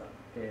ことがまずあっ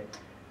て。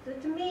 So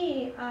to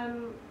me,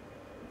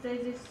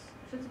 there's this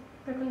sort of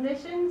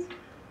preconditions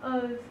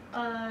of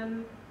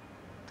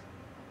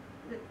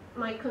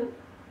my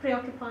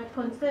preoccupied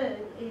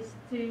concern is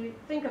to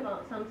think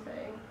about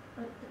something.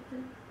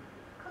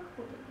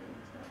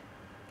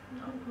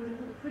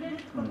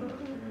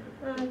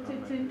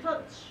 To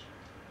touch,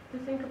 to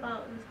think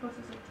about this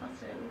process of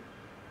touching.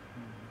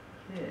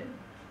 で、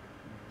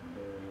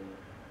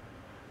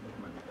どこ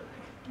までいったっ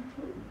け？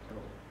そう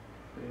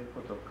いう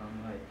ことを考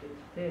えてい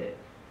て、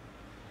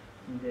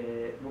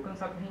で、僕の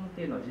作品っ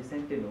ていうのは実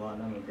践っていうのは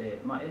なので、エ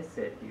ッ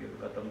セイっていう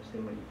言い方もして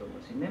もいいと思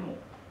うし、メモ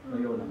の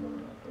ようなもの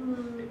だと思っ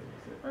てるんです。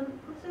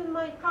So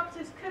my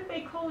practice could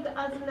be called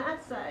as an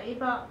essay,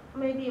 but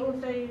maybe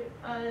also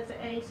as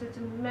a sort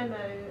of memo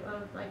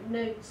of like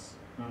notes,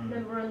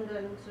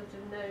 memorandum sort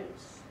of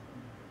notes.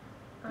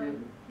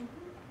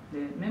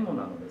 で、メモ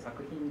なので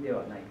作品で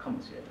はないか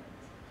もしれないで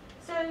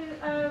す。 So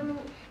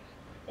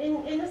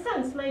in a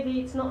sense, maybe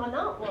it's not an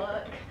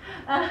artwork.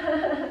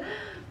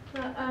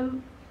 But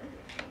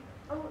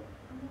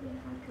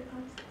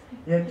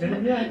Yeah, do.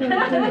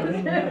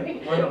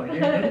 Why not?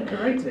 You're the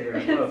curator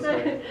here as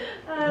well.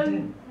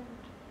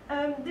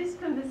 So, this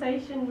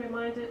conversation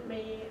reminded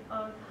me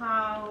of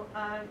how,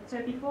 so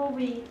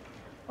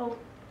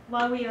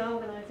while we are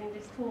organising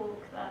this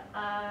talk, that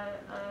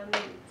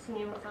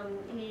Sunil-san,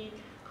 he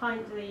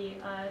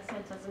kindly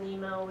sent us an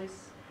email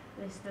with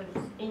a list of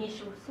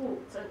initial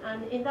thoughts.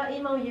 And in that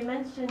email you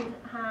mentioned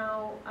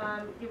how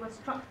you were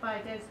struck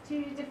by there's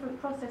two different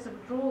processes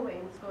of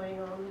drawings going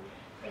on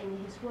in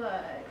his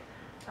work.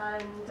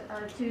 and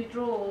to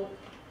draw,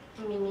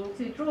 meaning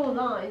to draw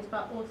lines,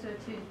 but also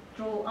to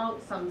draw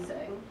out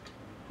something.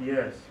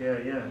 Yes,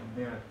 yeah.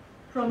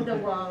 From the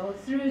world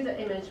through the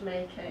image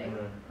making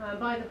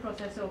by the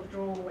process of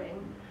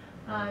drawing.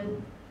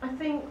 And I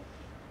think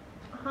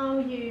how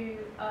you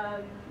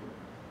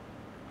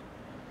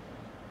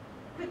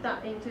put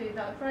that into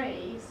that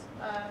phrase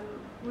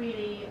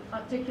really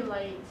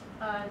articulate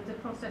the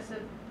process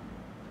of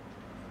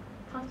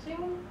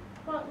touching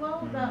quite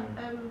well, that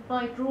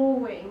by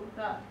drawing,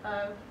 that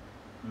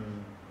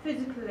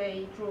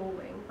physically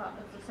drawing, but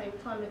at the same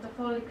time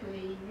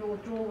metaphorically you're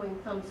drawing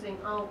something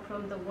out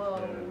from the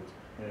world.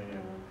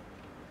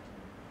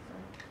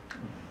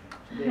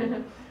 で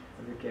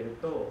続ける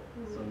と、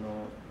そ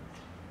の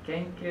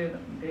研究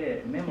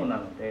でメモな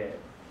ので、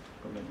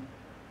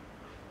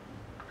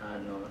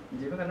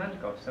自分が何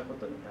かをしたこ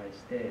とに対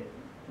して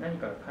何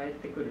かが返っ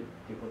てくるっ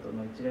ていうこと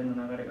の一連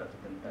の流れがと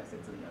ても大切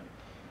になる。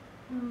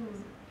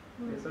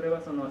でそれは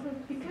その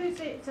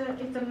because it's a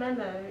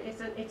memo,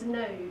 it's a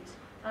note.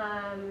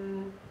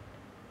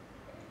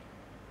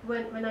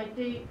 When I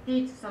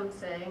did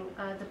something,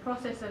 the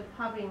process of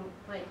having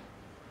like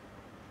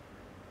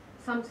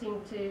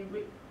something to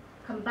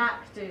come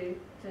back to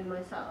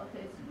myself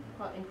is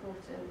quite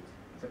important.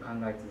 それ考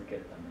え続け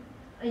るた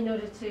めに。In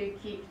order to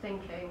keep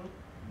thinking.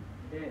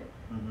 で、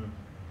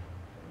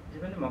自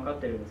分でも分かっ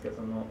てるんですけど、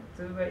その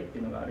 2way って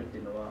いうのがあるって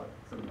いうのは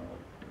すご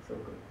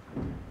く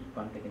一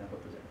般的なこ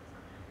とじゃ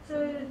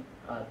ないです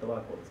か。アートワ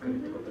ークを作る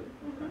ってことに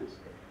関し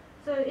て。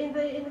So in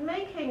the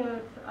making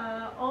of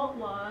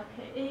artwork,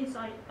 I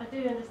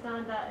do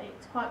understand that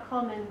it's quite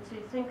common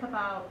to think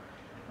about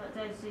that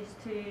there's this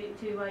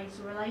two ways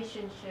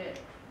relationship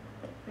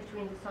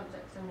between the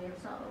subjects and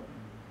yourself.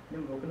 で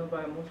も僕の場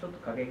合はもうちょっと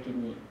過激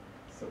に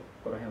そ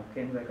こら辺を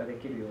顕在化で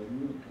きるよう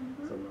に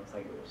その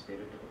作業をしてい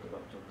るってことが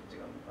ちょっと違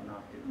うのかな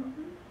っていうのは。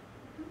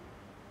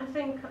I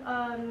think,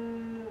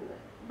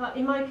 but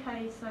in my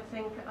case, I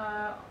think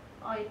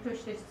I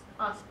push this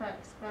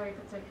aspect very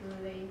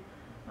particularly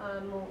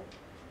more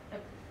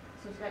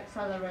sort of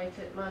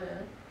accelerated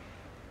manner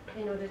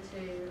in order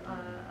to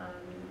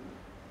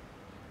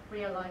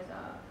realize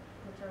that,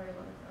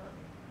 materialize that.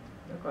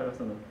 だから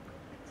その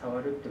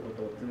触るってこ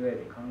とを 2way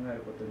で考え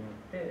ることによ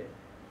って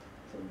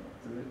その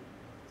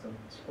思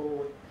考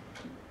を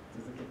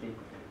続けていく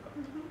というか。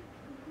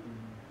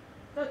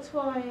That's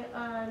why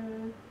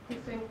you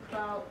think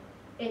about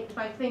it,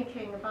 by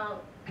thinking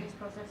about this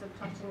process of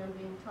touching and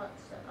being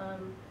touched,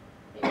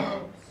 it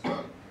helps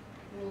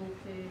me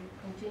to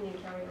continue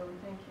carry on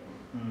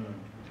thinking.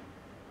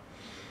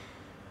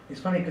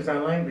 It's funny because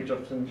our language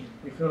often,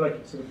 we feel like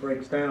it sort of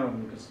breaks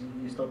down because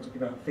you start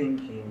talking about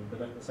thinking,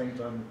 but at the same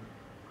time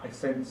I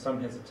sense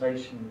some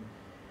hesitation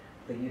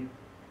that you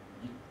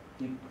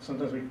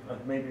sometimes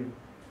maybe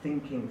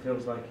thinking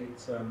feels like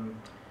it's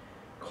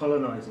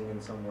colonizing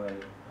in some way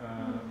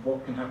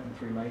what can happen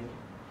through making.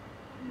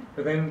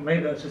 But then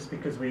maybe that's just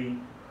because we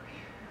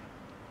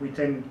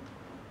tend,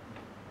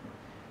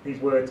 these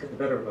words get the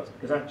better of us,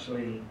 because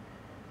actually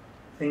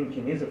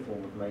thinking is a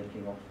form of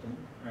making often,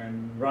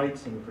 and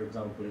writing, for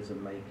example, is a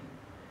making.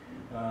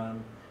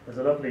 There's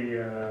a lovely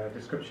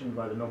description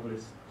by the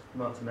novelist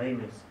Martin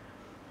Amis,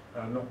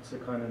 not to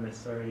kind of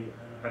necessarily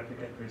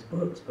advocate for his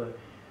books, but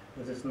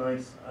there's this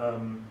nice,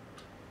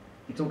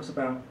 he talks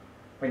about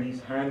when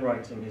he's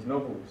handwriting his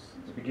novels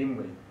to begin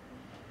with,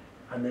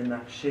 and then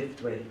that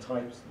shift where he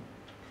types them.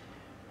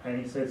 And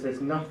he says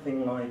there's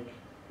nothing like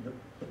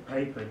the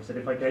paper. He said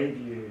if I gave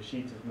you a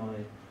sheet of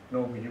my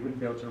novel, you wouldn't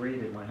be able to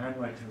read it. My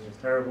handwriting is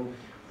terrible.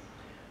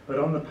 But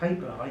on the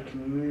paper, I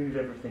can move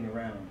everything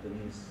around,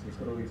 and he's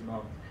got all these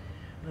marks.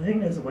 And I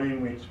think there's a way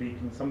in which we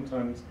can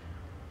sometimes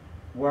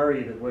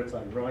worry that words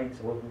like write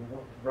or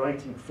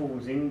writing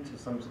falls into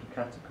some sort of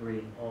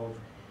category of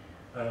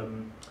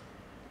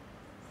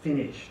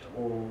finished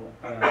or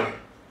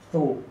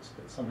thought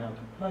that's somehow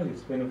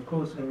composed. When of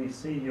course when we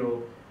see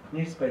your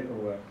newspaper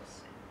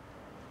works,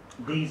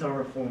 these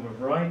are a form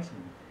of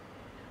writing.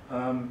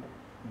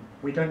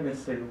 We don't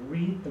necessarily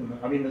read them.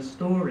 I mean, the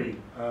story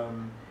of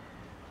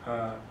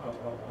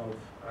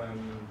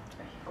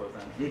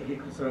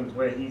Hicosaka's,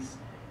 where he's,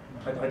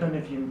 I don't know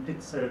if you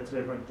did say it to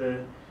everyone,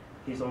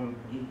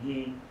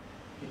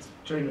 it's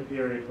during the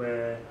period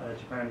where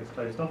Japan is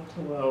closed off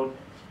to the world.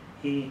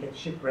 He gets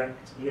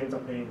shipwrecked, he ends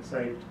up being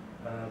saved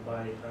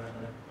by a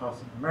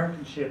passing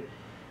American ship.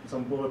 He's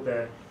on board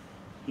there.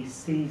 He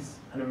sees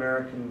an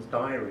American's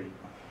diary,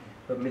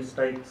 but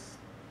mistakes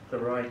the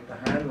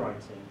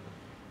handwriting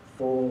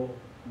for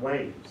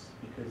waves,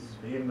 because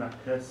for him that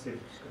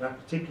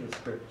particular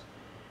script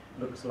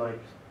looks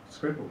like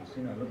scribbles,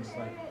 looks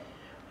like.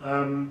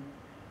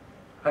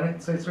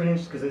 And so it's really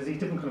interesting because there's these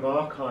different kind of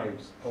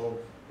archives of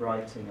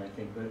writing, I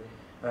think. But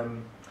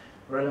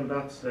Roland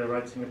Barthes,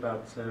 writing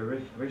about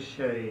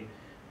Richer,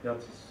 the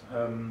artist,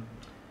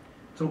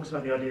 talks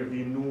about the idea of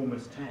the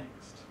enormous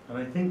text. And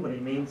I think what he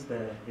means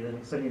there,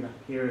 certainly in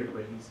that period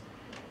where he's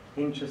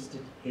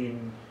interested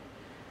in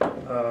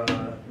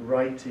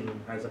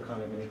writing as a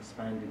kind of an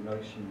expanded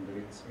notion, that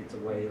it's a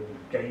way of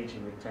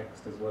engaging with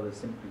text as well as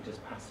simply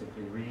just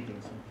passively reading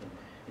something.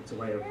 It's a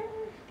way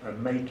of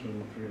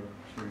making through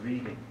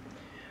reading.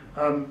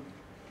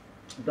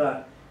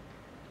 That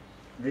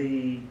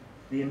the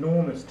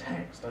enormous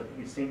text, I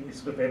think, is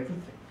sort of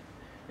everything.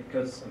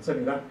 Because, and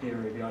certainly that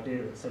period, the idea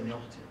that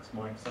semiotics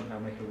might somehow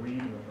make a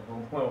reading of the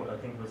whole world, I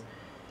think was,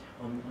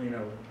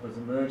 was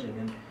emerging,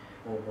 and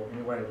or in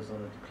a way was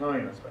on a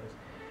decline, I suppose.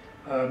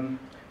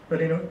 But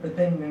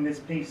then in this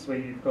piece where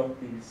you've got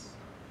this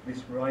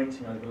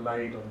writing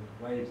overlaid on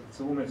waves, it's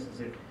almost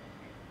as if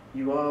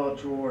you are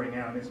drawing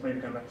out. And this maybe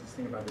going back to this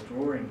thing about the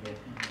drawing here.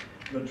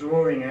 You're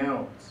drawing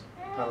out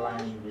a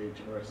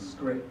language or a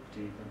script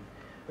even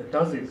that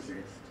does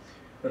exist,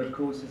 but of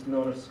course it's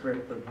not a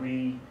script that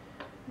we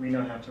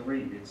know how to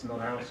read. It's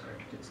not our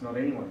script. It's not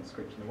anyone's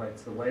script in a way.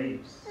 It's the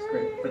waves'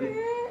 script. But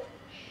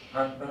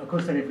of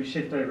course, then if we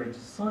shift over into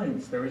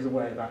science, there is a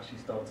way of actually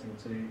starting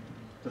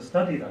to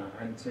study that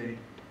and to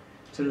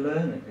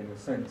learn it in a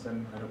sense.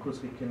 And of course,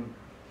 we can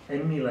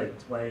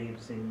emulate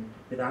waves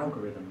with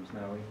algorithms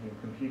now in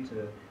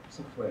computer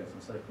softwares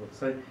and so forth.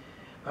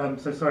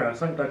 So sorry, I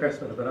slightly digressed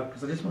a little bit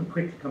because I just want to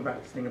quickly come back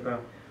to this thing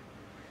about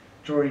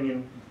drawing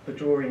in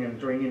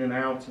and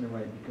out in a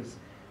way, because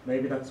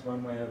maybe that's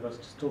one way of us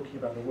just talking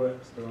about the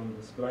works that are on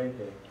display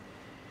here.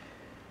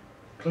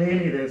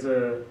 Clearly, there's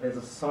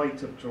a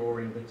site of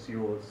drawing that's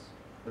yours.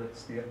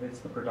 That's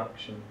the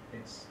production.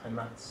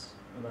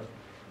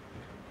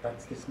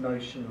 That's this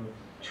notion of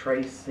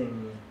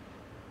tracing.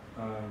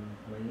 And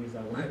I use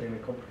that word in a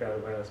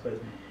complicated way, I suppose.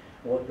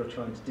 What you're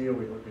trying to deal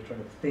with, what you're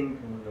trying to think,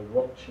 and what you're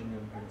watching,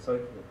 and so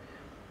forth.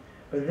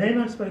 But then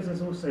I suppose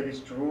there's also this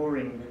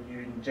drawing that you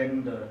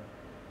engender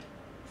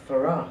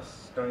for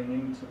us going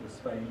into the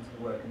space, into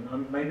the work,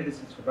 and maybe this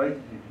is for both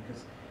of you,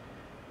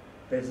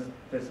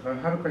 because I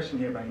have a question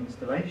here about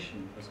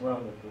installation as well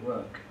of the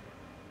work.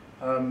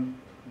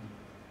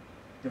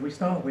 If we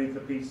start with the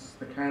piece,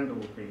 the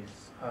candle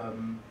piece,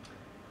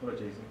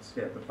 apologies, it's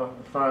the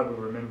fire will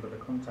remember the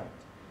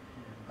contact.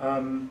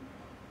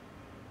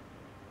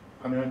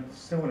 I mean, I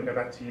still want to go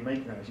back to you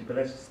making that actually, but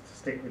let's just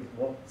stick with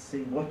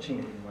watching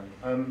it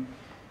anyway.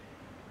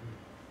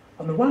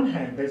 On the one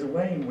hand, there's a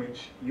way in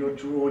which you're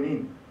drawn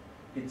in.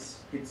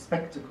 It's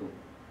spectacle.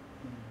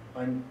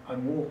 I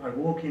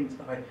walk into.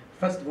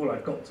 First of all,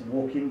 I've got to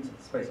walk into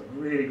the space. I've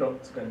really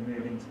got to go and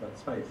move into that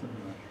space,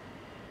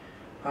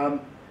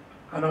 haven't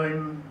I? And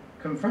I'm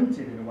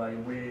confronted in a way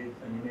with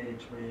an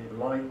image, with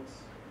light,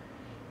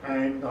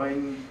 and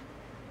I'm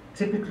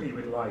typically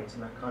with light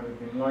and that kind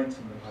of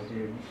enlightenment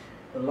idea.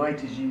 The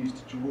light is used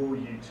to draw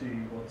you to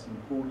what's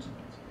important.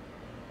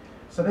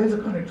 So there's a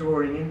kind of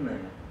drawing in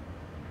there.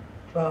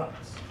 But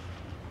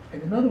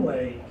in another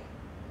way,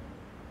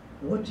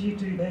 what do you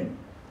do then,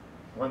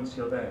 once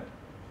you're there?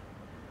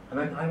 And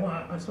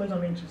I suppose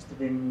I'm interested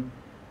in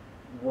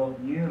what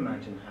you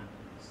imagine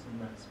happens in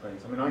that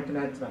space. I mean, I can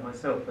add to that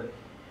myself, but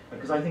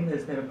because I think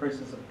there's then a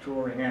process of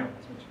drawing out,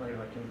 which maybe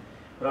I can.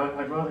 But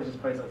I'd rather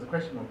just pose that as a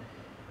question more.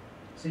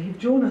 So you've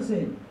drawn us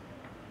in.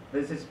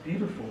 There's this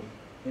beautiful,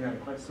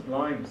 quite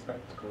sublime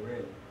spectacle,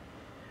 really.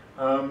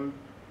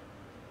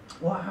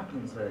 What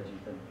happens there, do you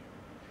think?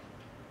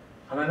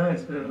 And I know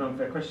it's a bit of an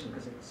unfair question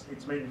because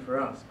it's maybe for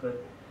us,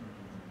 but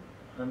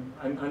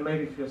and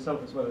maybe for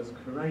yourself as well as a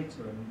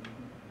curator and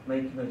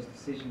making those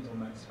decisions on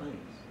that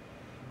space.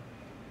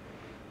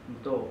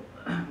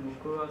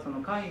 僕はその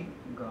絵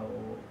画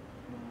を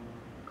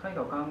考え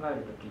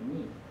るとき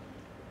に、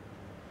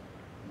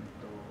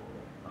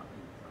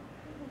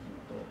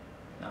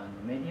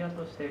メディア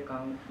として考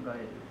え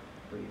る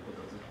というこ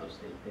とをずっとし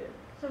ていて。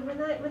So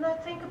when I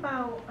think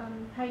about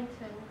paintings,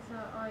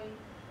 I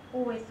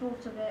always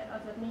thought of it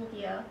as a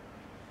media.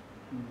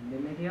 で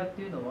メディアっ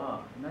ていうの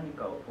は何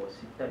かをこう知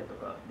ったりと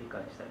か理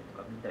解したり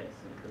とか見たり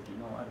する時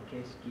のある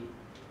形式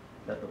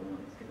だと思う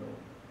んですけど。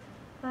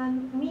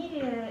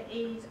Media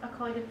is a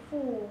kind of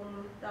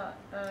form that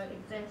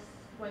exists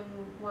when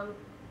one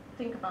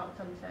think about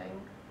something.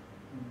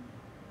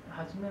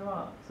 初め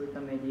はそういった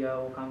メディア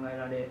を考え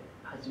られ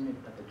始め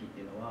た時っ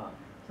ていうのは、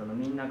その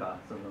みんなが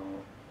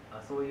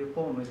そういうフ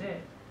ォーム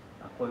で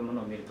こういうも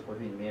のを見るとこうい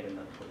うふうに見えるん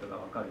だってことが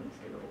分かるんで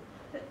すけど。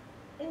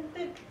In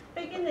the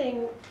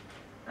beginning,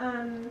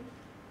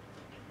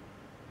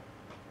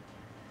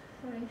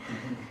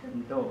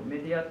 sorry. メ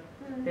ディアっ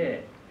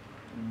て、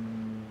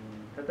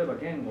例えば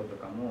言語と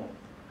かも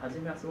初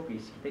めはすごく意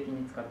識的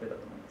に使ってた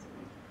と思うんで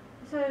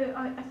すよね。So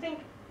I think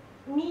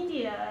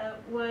media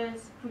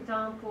was, for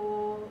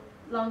example,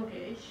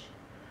 language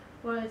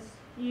was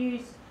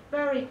used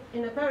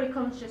in a very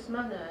conscious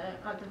manner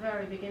at the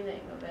very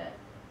beginning of it.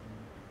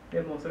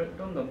 でもそれ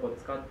どんどんこう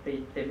使ってい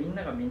ってみん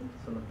なが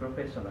そのプロフ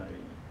ェッショナルに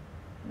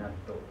なる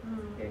と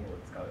言語を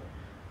使う。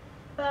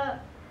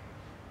But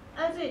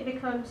as it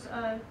becomes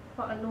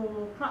quite a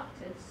normal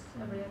practice,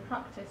 everyday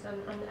practice, and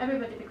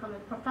everybody becomes a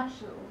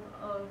professional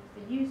of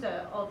the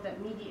user of that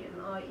medium,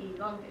 i.e.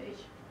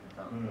 language,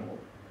 for example.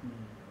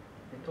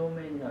 で透明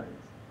になるんで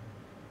す。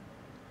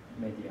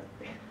メディアっ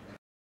て。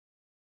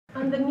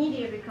And the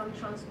media become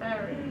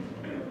transparent.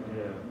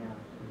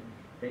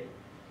 で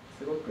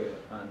すごく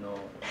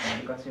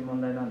難しい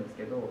問題なんです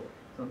けど、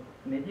その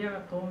メディア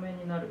が透明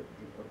になるっ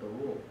ていうこと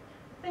を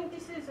I think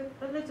this is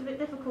a little bit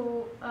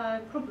difficult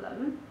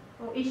problem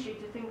or issue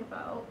to think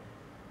about.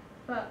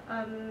 But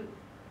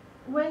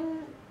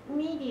when a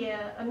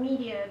media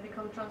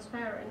become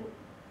transparent,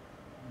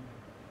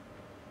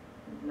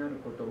 なる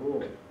こと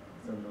を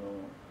そのな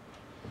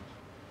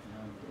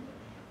んていうんだろ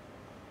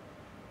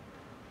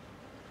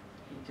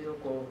う、一度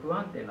こう不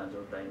安定な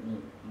状態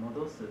に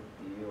戻すっ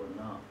ていうよう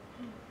な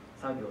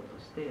作業と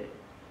して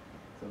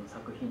その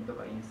作品と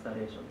かインスタ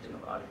レーションっていうの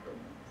があると思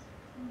います。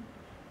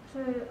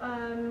 So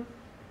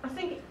I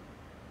think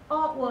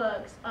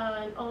artworks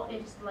and art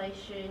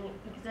installation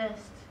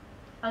exist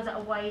as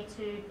a way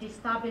to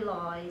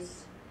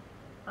destabilize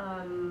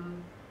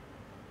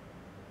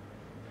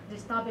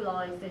this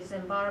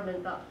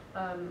environment that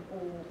or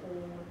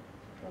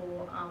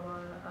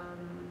our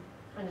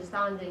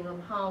understanding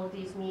of how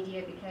these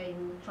media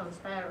became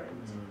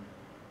transparent.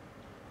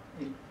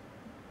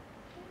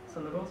 そ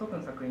のろうそく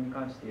の作品に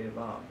関して言え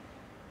ば、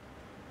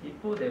一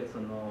方でそ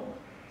の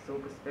すご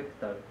くスペク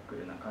タク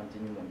ルな感じ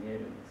にも見え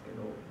るんですけ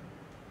ど。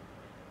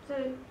 So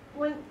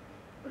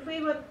if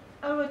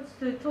I were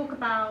to talk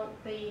about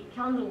the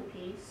candle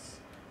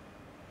piece,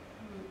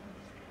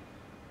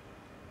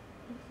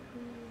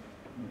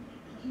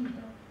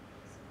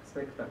 ス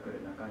ペクタク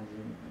ルな感じ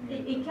に見え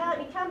る。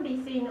 it can be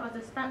seen as a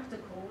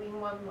spectacle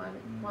in one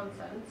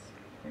sense.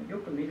 よ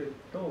く見る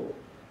と、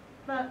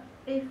 But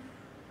if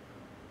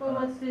one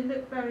wants to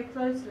look very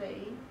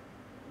closely,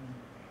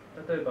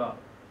 例えば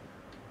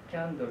キ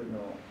ャンドル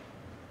の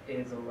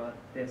映像があっ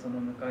て、その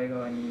向かい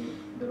側に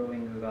ドローイ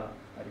ングがあ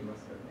りま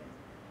すよね。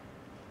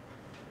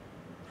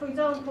 for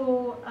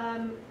example,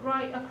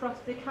 right across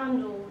the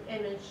candle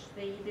image,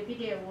 the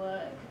video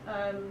work,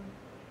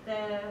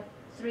 there are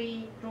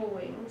 3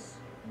 drawings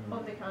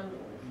of the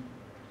candles.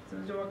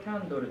 通常はキ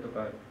ャンドルと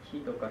か火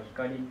とか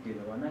光ってい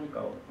うのは何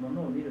かも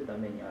のを見るた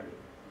めにある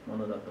も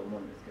のだと思う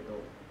んですけど、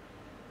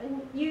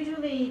 And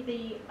usually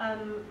the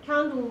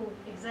candle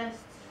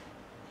exists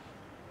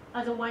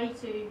as a way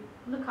to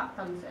look at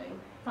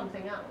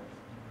something else.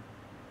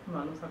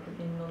 あの作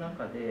品の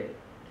中で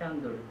キャ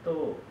ンドル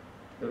と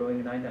ドローイン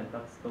グの間に立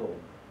つと、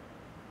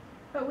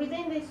 But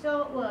within this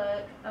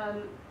artwork,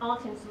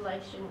 art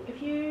installation,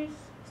 if you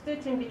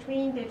stood in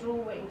between the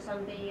drawings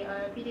and the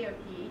video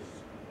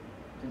piece,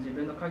 自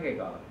分の影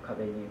が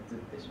壁に映っ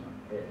てしまっ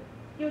て、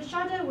 your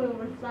shadow will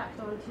reflect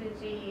onto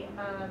the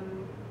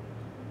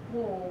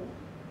wall,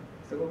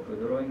 すごく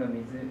ドローイングが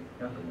見づ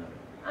らくなる。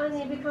 and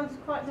it becomes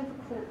quite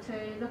difficult to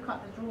look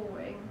at the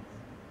drawings.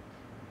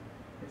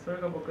 でそ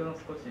れが僕の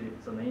少し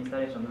そのインスタ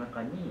レーションの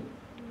中に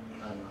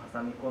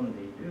挟み込ん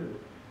でいる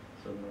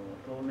その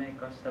透明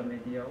化したメ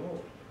ディア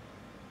を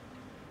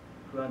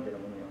不安定な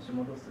ものに押し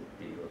戻すっ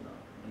ていうような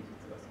技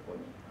術がそこ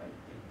に入っ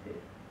ていて。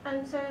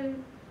 And so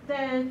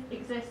there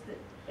exists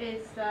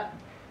is a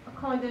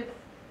kind of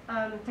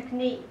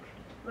technique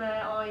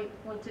where I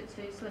wanted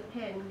to slip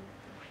in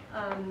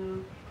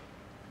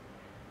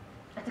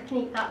a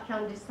technique that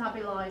can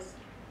destabilize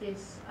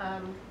this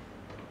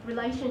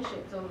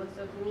relationships almost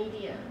of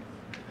media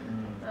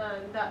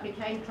that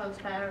became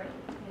transparent,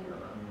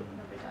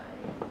 every day.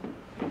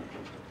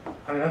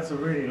 I mean, that's a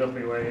really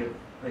lovely way of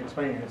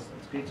explaining it.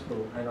 It's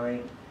beautiful,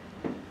 and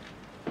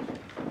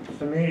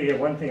for me,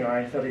 one thing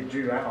I felt it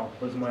drew out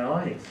was my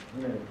eyes.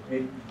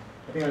 I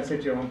think I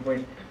said to you at one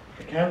point,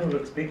 the candle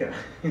looks bigger.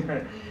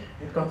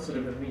 It got sort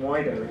of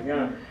wider,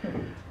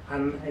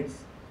 and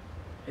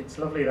it's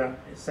lovely, that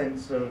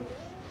sense of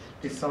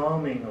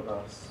disarming of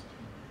us.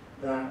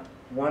 That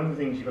one of the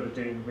things you've got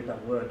to do with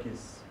that work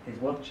is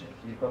watch it.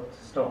 You've got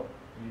to stop.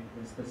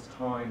 There's this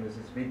time, there's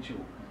this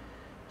vigil.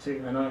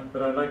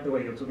 But I like the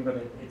way you're talking about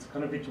it. It's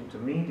kind of vigil to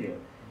media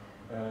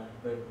that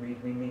we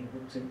need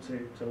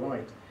to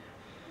light.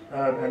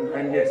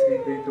 And yes,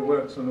 the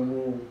works on the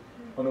wall,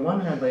 on the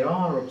one hand, they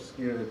are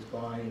obscured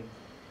by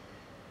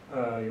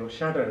your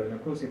shadow, and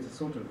of course it's a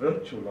sort of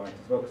virtual light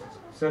as well, because it's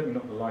certainly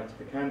not the light of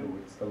the candle,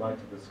 it's the light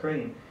of the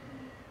screen,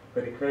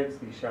 but it creates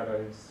these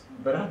shadows.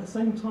 But at the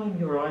same time,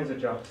 your eyes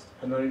adjust,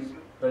 and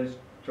those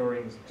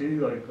drawings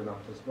do open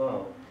up as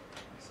well.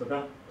 So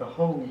that the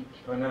whole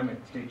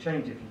dynamics do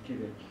change if you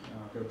give it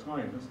your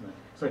time, doesn't it?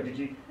 So did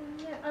you?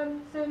 Yeah.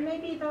 So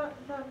maybe that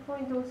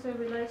point also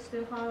relates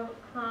to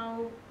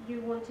how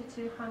you wanted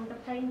to hang the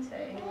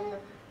painting in a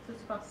sort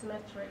of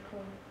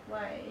asymmetrical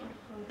way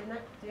on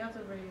the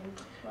other room.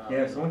 Well,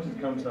 Yes, I wanted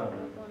to come to that.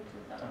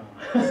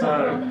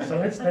 So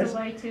let's as a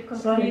way to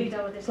conclude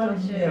our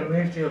discussion.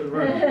 Move to the other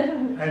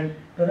room.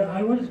 But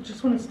I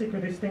just want to stick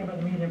with this thing about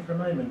the medium for a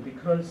moment,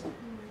 because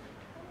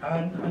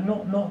and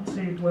not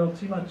to dwell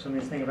too much on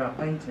this thing about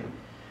painting.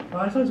 But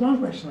I suppose one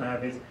question I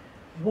have is,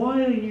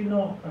 why are you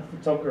not a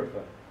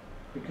photographer?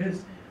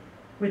 Because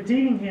we're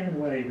dealing here in a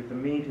way with the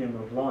medium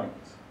of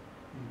light,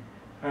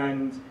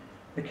 and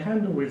the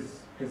candle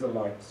is a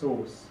light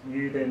source.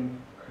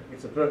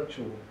 It's a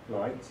virtual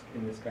light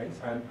in this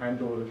case,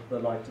 and or the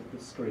light of the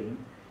screen.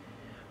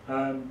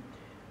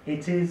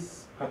 it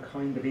is a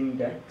kind of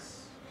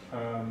index,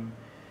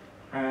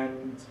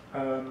 and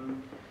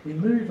we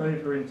move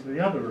over into the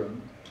other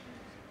room,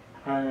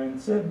 and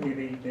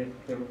certainly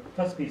the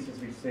first pieces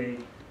we see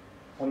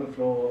on the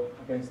floor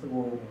against the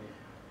wall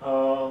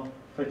are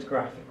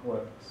photographic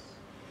works.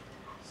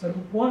 So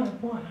why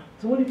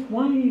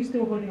are you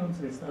still holding on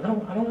to this? I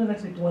don't want to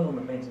necessarily dwell on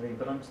the painting thing,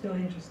 but I'm still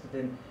interested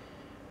in,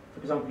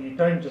 for example, you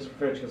don't just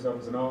refer to yourself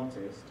as an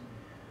artist,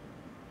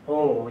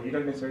 or you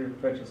don't necessarily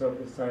refer to yourself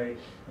as, say,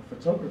 a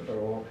photographer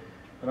or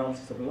an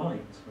artist of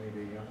light,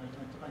 maybe. I don't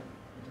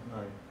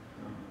know.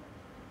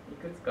 い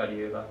くつか理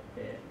由があっ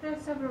て、 There are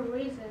several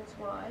reasons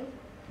why.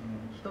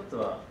 一つ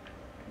は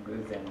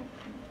偶然。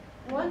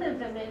 One of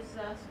them is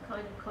a kind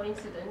of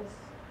coincidence.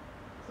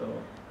 そう。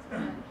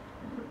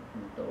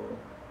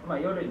まあ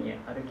夜に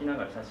歩きな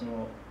がら写真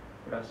を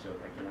フラッシュを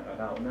焚きなが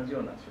ら同じよ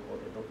うな手法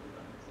で撮って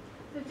たんですよ。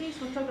 So this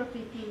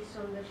photography piece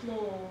on the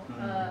floor,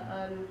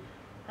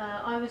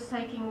 I was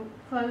taking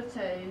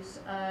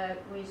photos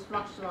with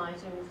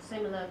flashlights and with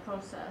similar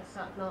process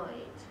at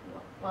night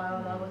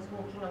while I was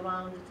walking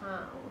around the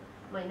town,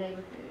 my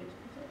neighborhood.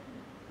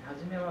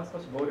 初めは少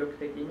し暴力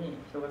的に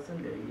人が住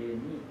んでる家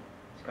に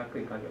四角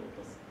い影を落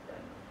とすみたい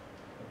な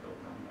ことを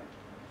考えて。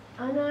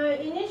 And I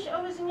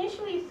was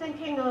initially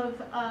thinking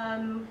of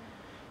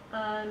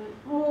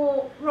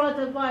more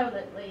rather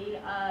violently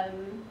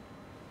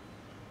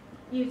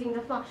using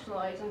the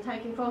flashlight and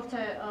taking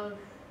photo of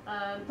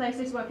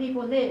places where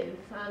people live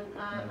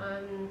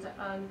and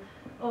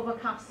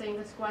overcasting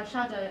the square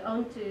shadow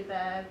onto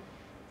their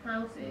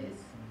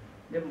houses.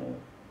 でも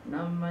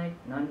何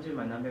十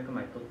枚何百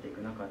枚撮ってい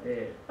く中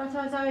で、 But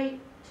as I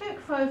took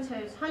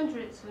photos,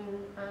 hundreds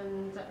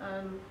and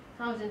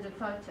thousands of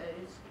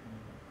photos,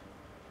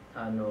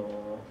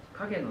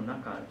 影の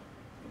中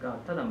が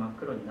ただ真っ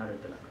黒になるん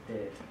じゃなく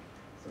て、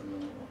その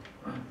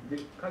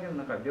影の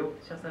中が描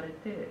写され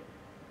て、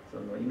そ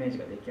のイメージ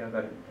が出来上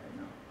がるみたい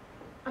な。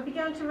 I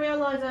began to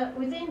realize that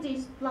within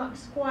this black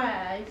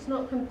square, it's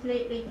not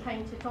completely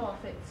painted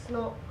off, it's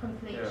not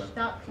complete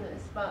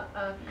darkness, but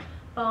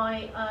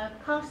by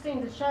casting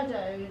the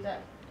shadow,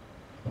 that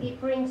it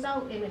brings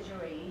out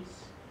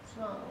imageries as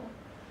well.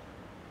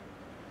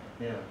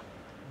 Yeah.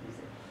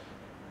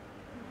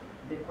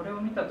 でこれ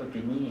を見たとき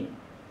に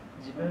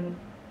自分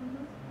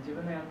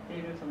のやって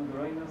いるそのド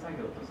ローイングの作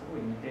業とすご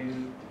い似ているって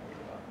こ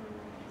とが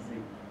気づい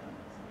たん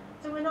で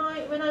す。 So when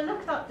I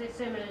looked at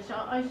this image,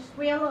 I just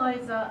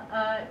realized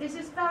that this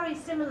is very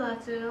similar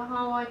to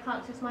how I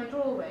practice my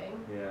drawing.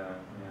 Yeah.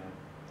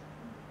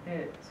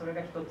 でそれ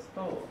が一つ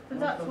と、 So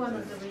that's one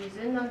of the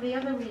reasons, and the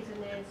other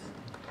reason is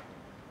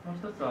もう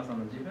一つはそ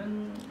の自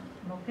分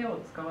の手を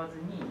使わず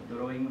にド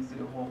ローイングす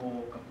る方法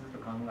をずっ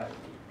と考えて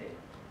いて。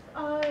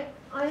 I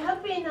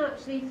have been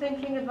actually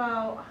thinking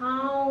about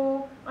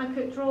how I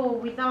could draw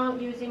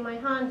without using my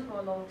hand for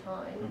a long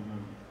time.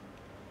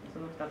 そ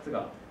の二つ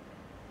が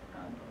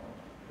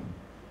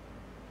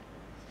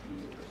理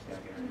由として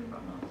挙げられるか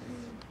な。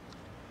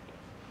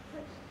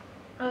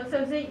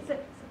Sorry,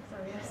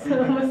 I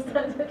still almost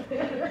started.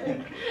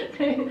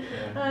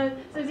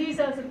 So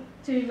these are the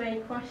two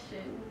main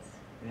questions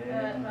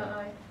that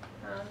I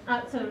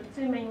have. So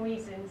two main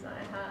reasons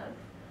I have.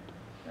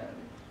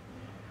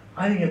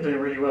 I think you're doing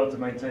really well to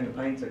maintain the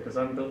painter, because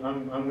I'm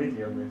with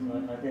you on this.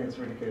 I think it's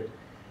really good.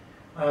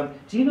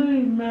 Do you know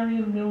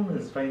Marion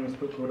Milner's famous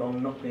book called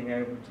On Not Being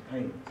Able to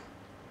Paint?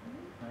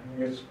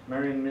 It's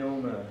Marion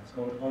Milner. It's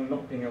called On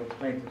Not Being Able to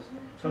Paint. It's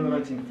from the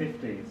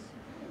 1950s.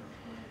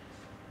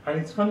 And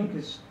it's funny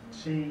because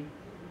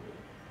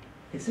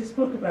it's this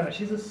book about,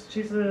 she's a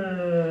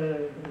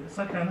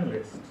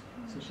psychoanalyst.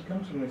 So she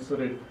comes from this sort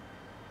of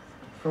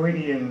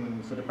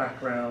Freudian sort of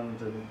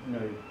background and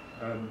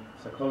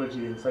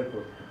psychology and so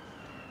forth.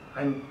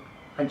 And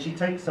she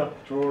takes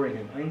up drawing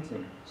and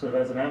painting sort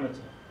of as an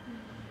amateur.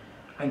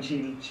 And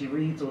she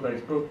reads all those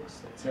books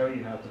that tell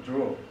you how to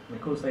draw. And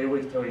of course they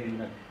always tell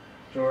you,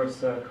 draw a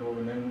circle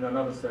and then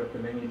another circle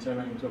and then you turn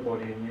that into a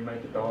body and you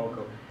make a dog.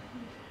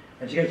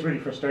 And she gets really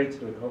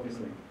frustrated with it,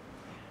 obviously.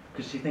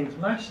 Because she thinks,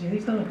 well actually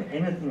these don't look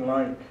anything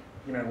like,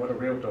 what a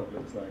real dog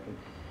looks like. And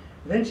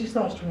then she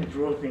starts trying to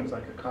draw things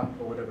like a cup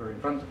or whatever in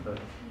front of her.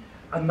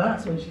 And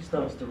that's when she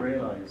starts to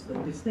realise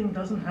that this thing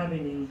doesn't have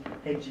any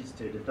edges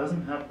to it, it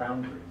doesn't have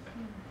boundaries.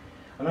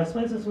 And I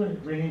suppose that's what's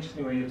really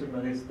interesting when you're talking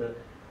about this, that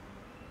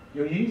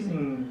you're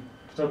using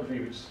photography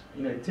which,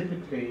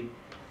 typically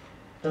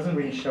doesn't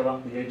really show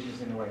up the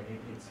edges in a way.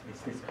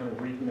 It's this kind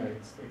of,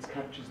 it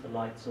captures the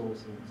light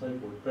source and so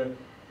forth. But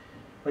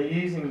by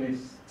using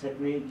this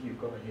technique you've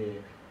got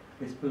here,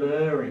 this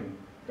blurring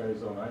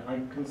goes on.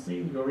 I can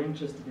see you're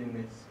interested in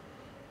this,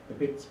 the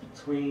bits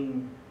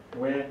between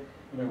where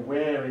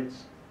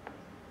it's,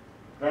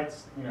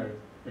 that's,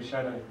 the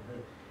shadow,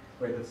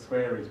 where the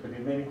square is, but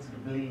then it sort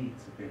of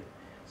bleeds a bit.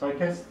 So I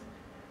guess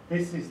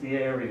this is the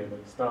area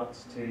that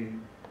starts to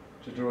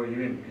draw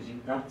you in, because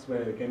that's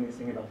where, again, this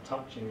thing about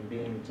touching and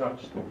being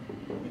touched,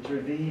 it's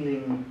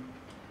revealing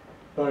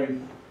both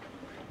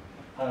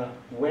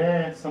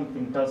where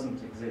something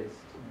doesn't exist.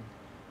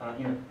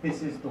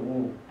 This is the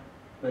wall,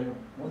 but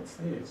what's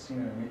this? You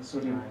know, it's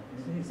sort of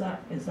is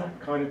that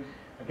kind of,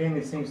 again,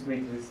 it seems to me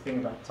to this thing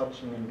about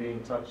touching and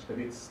being touched, that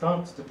it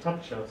starts to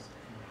touch us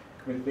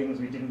with things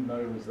we didn't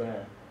know was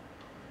there.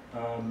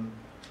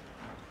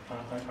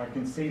 I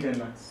can see then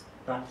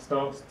that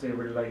starts to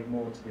relate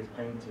more to this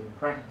painting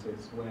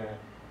practice, where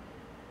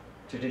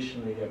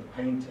traditionally a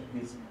painter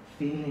is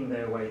feeling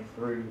their way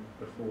through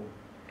the form,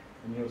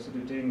 and you're sort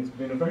of doing this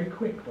in a very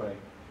quick way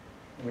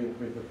with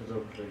the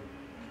photography.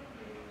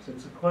 So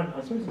it's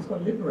I suppose it's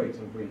quite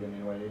liberating for you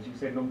in a way, as you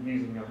said, not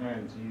using your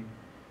hands.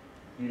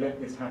 You let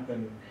this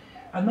happen,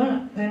 and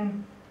that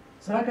then,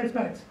 so that goes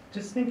back to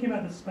just thinking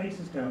about the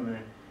spaces down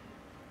there.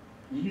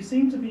 You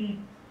seem to be,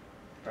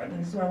 and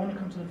this is where I want to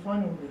come to the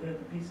final, the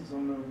pieces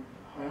on the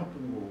high up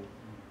on the wall.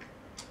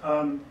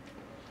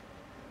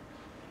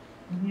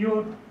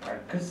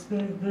 Because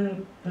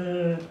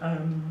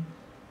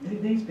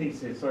these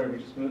pieces, sorry,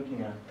 we've just been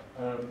looking at,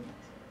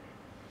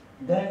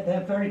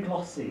 they're very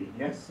glossy,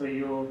 yes. So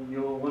you're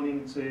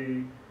wanting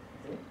to,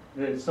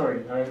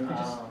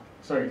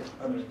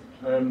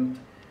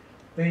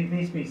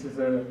 these pieces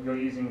you're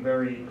using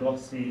very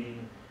glossy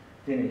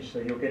finish, so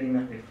you're getting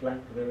that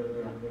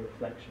the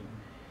reflection.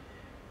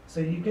 So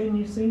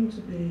you seem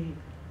to be,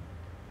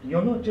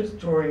 you're not just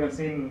drawing us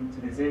into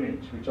this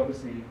image, which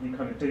obviously you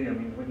kind of do. I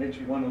mean, with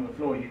literally one on the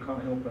floor, you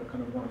can't help but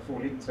kind of want to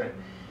fall into it.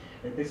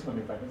 This one,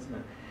 in fact, isn't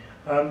it?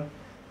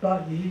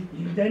 But you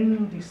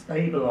then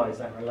destabilise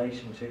that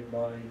relationship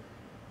by,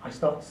 I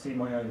start to see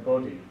my own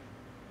body.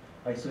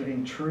 I sort of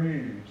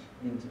intrude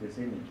into this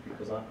image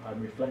because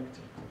I'm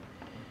reflecting.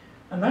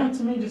 And that,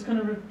 to me, just kind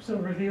of sort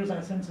of reveals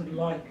that sense of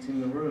light in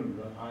the room,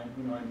 that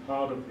I'm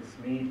part of this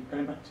medium.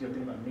 Going back to your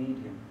thing about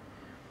medium.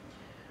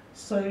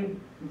 So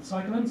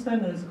I can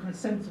understand there's a kind of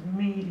sense of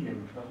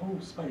medium, the whole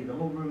space, the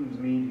whole room's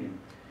medium.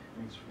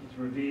 It's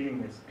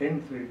revealing this,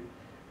 again, through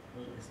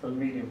it's the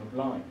medium of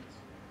light.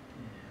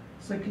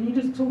 So can you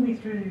just talk me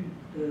through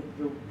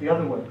the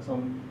other works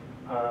on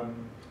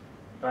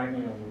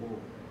diagonally on the wall?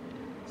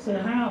 So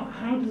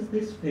how does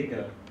this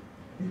figure,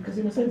 because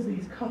in a sense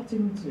he's cut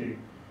into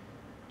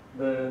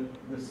the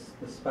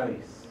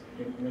space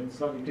in a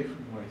slightly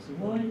different way. So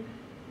why,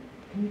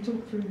 can you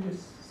talk through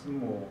this some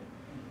more?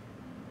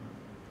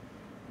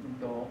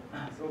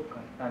 すごく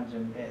単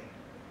純で、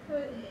 So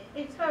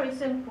it's very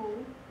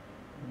simple.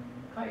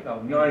 絵画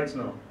を見 No, る it's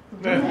not.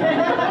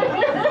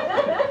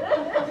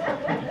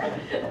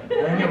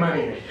 Earn your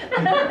money.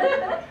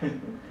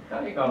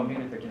 絵画を見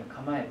る時の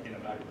構えっていう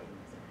のがあると思うん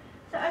ですよ。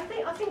 So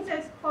I think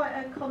there's quite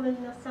a common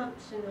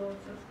assumption or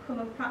sort of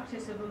common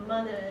practice of a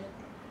manner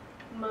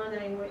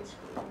in which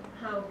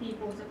how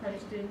people are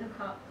supposed to look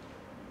at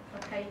a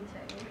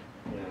painting.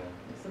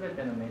 すべ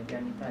てのメディ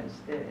アに対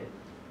して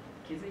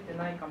気づいて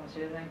ないかもし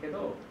れないけ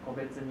ど、個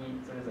別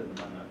にそれぞれの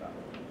マナーが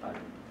ある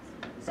んで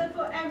す。 So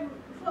for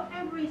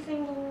every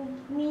single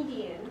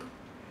medium,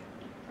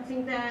 I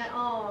think there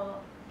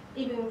are,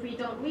 even if we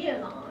don't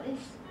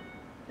realise,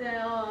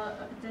 there are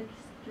a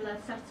particular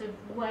set of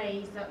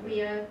ways that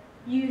we are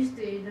used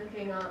to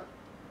looking at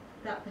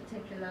that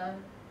particular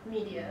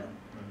medium.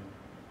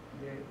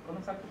 で、こ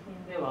の作品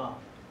では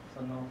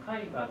その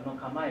絵画の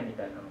構えみ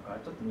たいなのから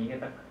ちょっと逃げ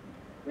たくて。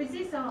 With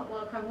this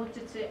artwork, I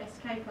wanted to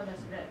escape a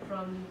little bit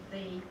from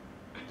the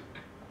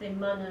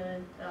manner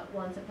that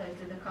one's supposed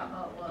to look at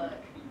artwork.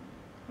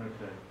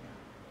 Okay.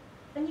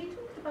 And you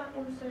talked about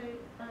also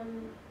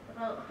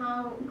about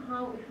how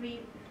if we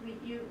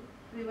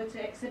were to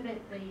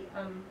exhibit the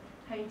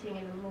painting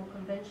in a more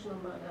conventional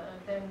manner,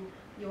 then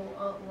your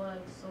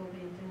artwork sort of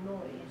into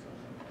noise or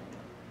something.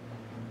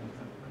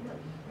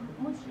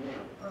 もし普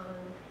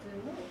通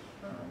の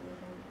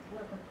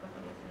なんか書き方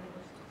をすると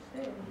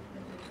して、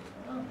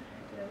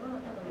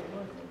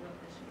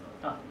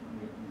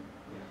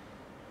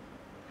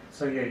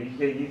So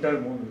you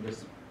don't want them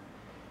just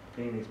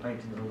being these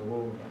paintings on the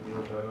wall and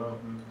you'll go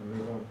and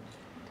move on.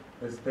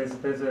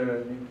 There's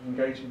an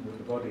engagement with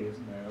the body,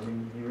 isn't there? I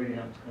mean, you really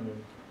have to kind of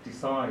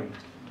decide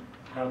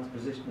how to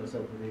position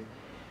yourself with these.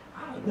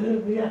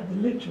 The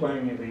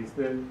literary of these,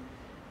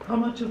 how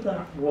much of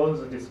that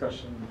was a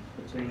discussion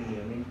between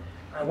you? I mean,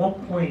 at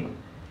what point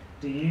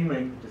do you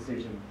make the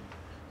decision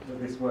that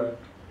this work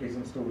is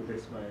installed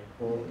this way,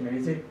 or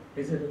is it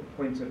at the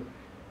point of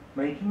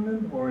making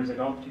them, or is it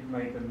after you've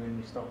made them then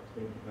you start to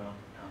think about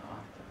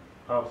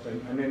after?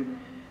 And then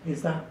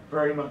is that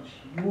very much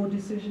your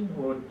decision,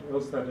 or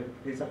is that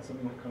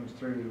something that comes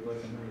through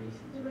working with?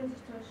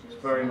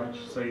 It's very much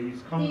so. You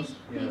come. These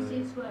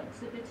pieces were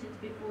exhibited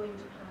before in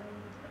Japan.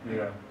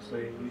 Yeah. So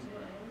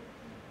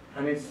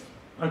and it's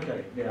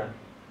okay. Yeah.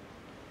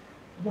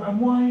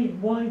 And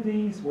why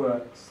these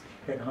works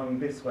get hung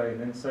this way, and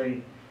then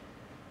say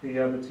the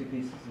other two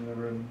pieces in the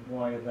room,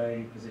 why are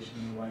they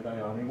positioned the way they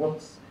are? I mean,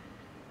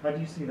 how do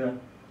you see that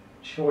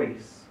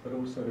choice, but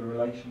also the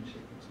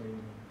relationship between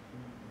them?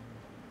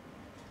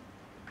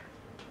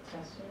 写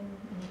真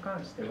に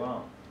関して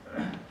は、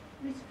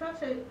With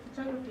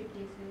photography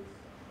pieces.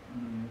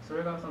 そ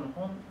れがその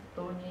本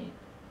当に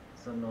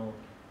その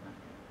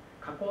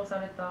加工さ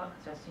れた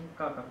写真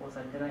か加工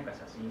されてない写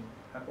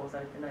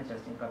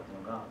真かってい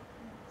うのが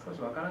少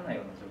しわからない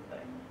ような状態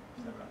に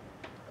したかっ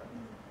た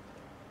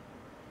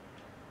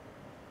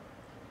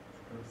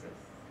んです。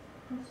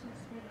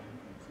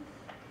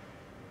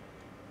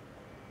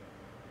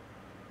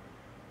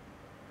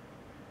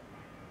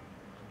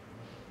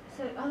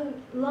So,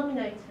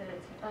 laminated.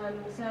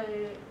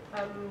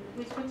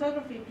 With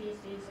photography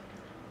pieces,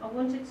 I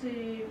wanted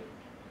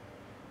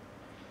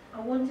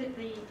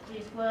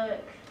his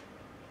work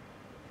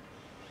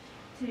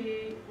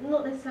to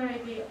not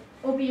necessarily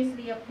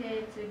obviously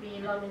appear to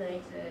be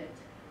laminated.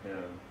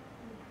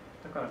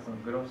 だからその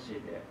グロッシ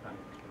ーでラミ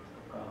ネー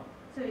トとか、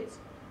So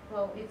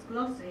it's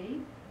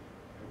glossy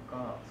と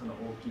かその大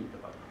きいと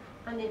か、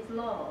 and it's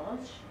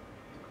large.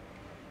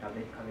 壁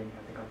に立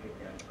てかけて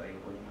あるとか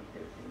横になって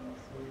るっていうのは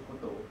そういうこ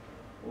とを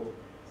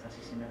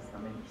指し示すた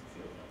めに必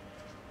要だ。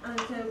And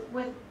so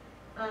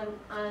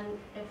and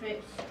if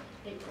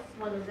it's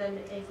one of them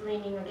is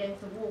leaning against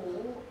the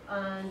wall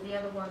and the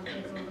other one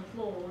is on the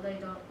floor,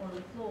 they are on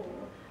the floor.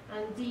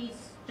 And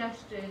these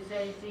gestures,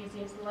 these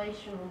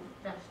installational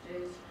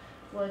gestures,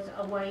 was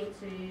a way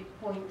to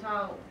point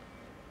out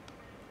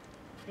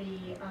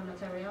the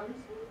materiality.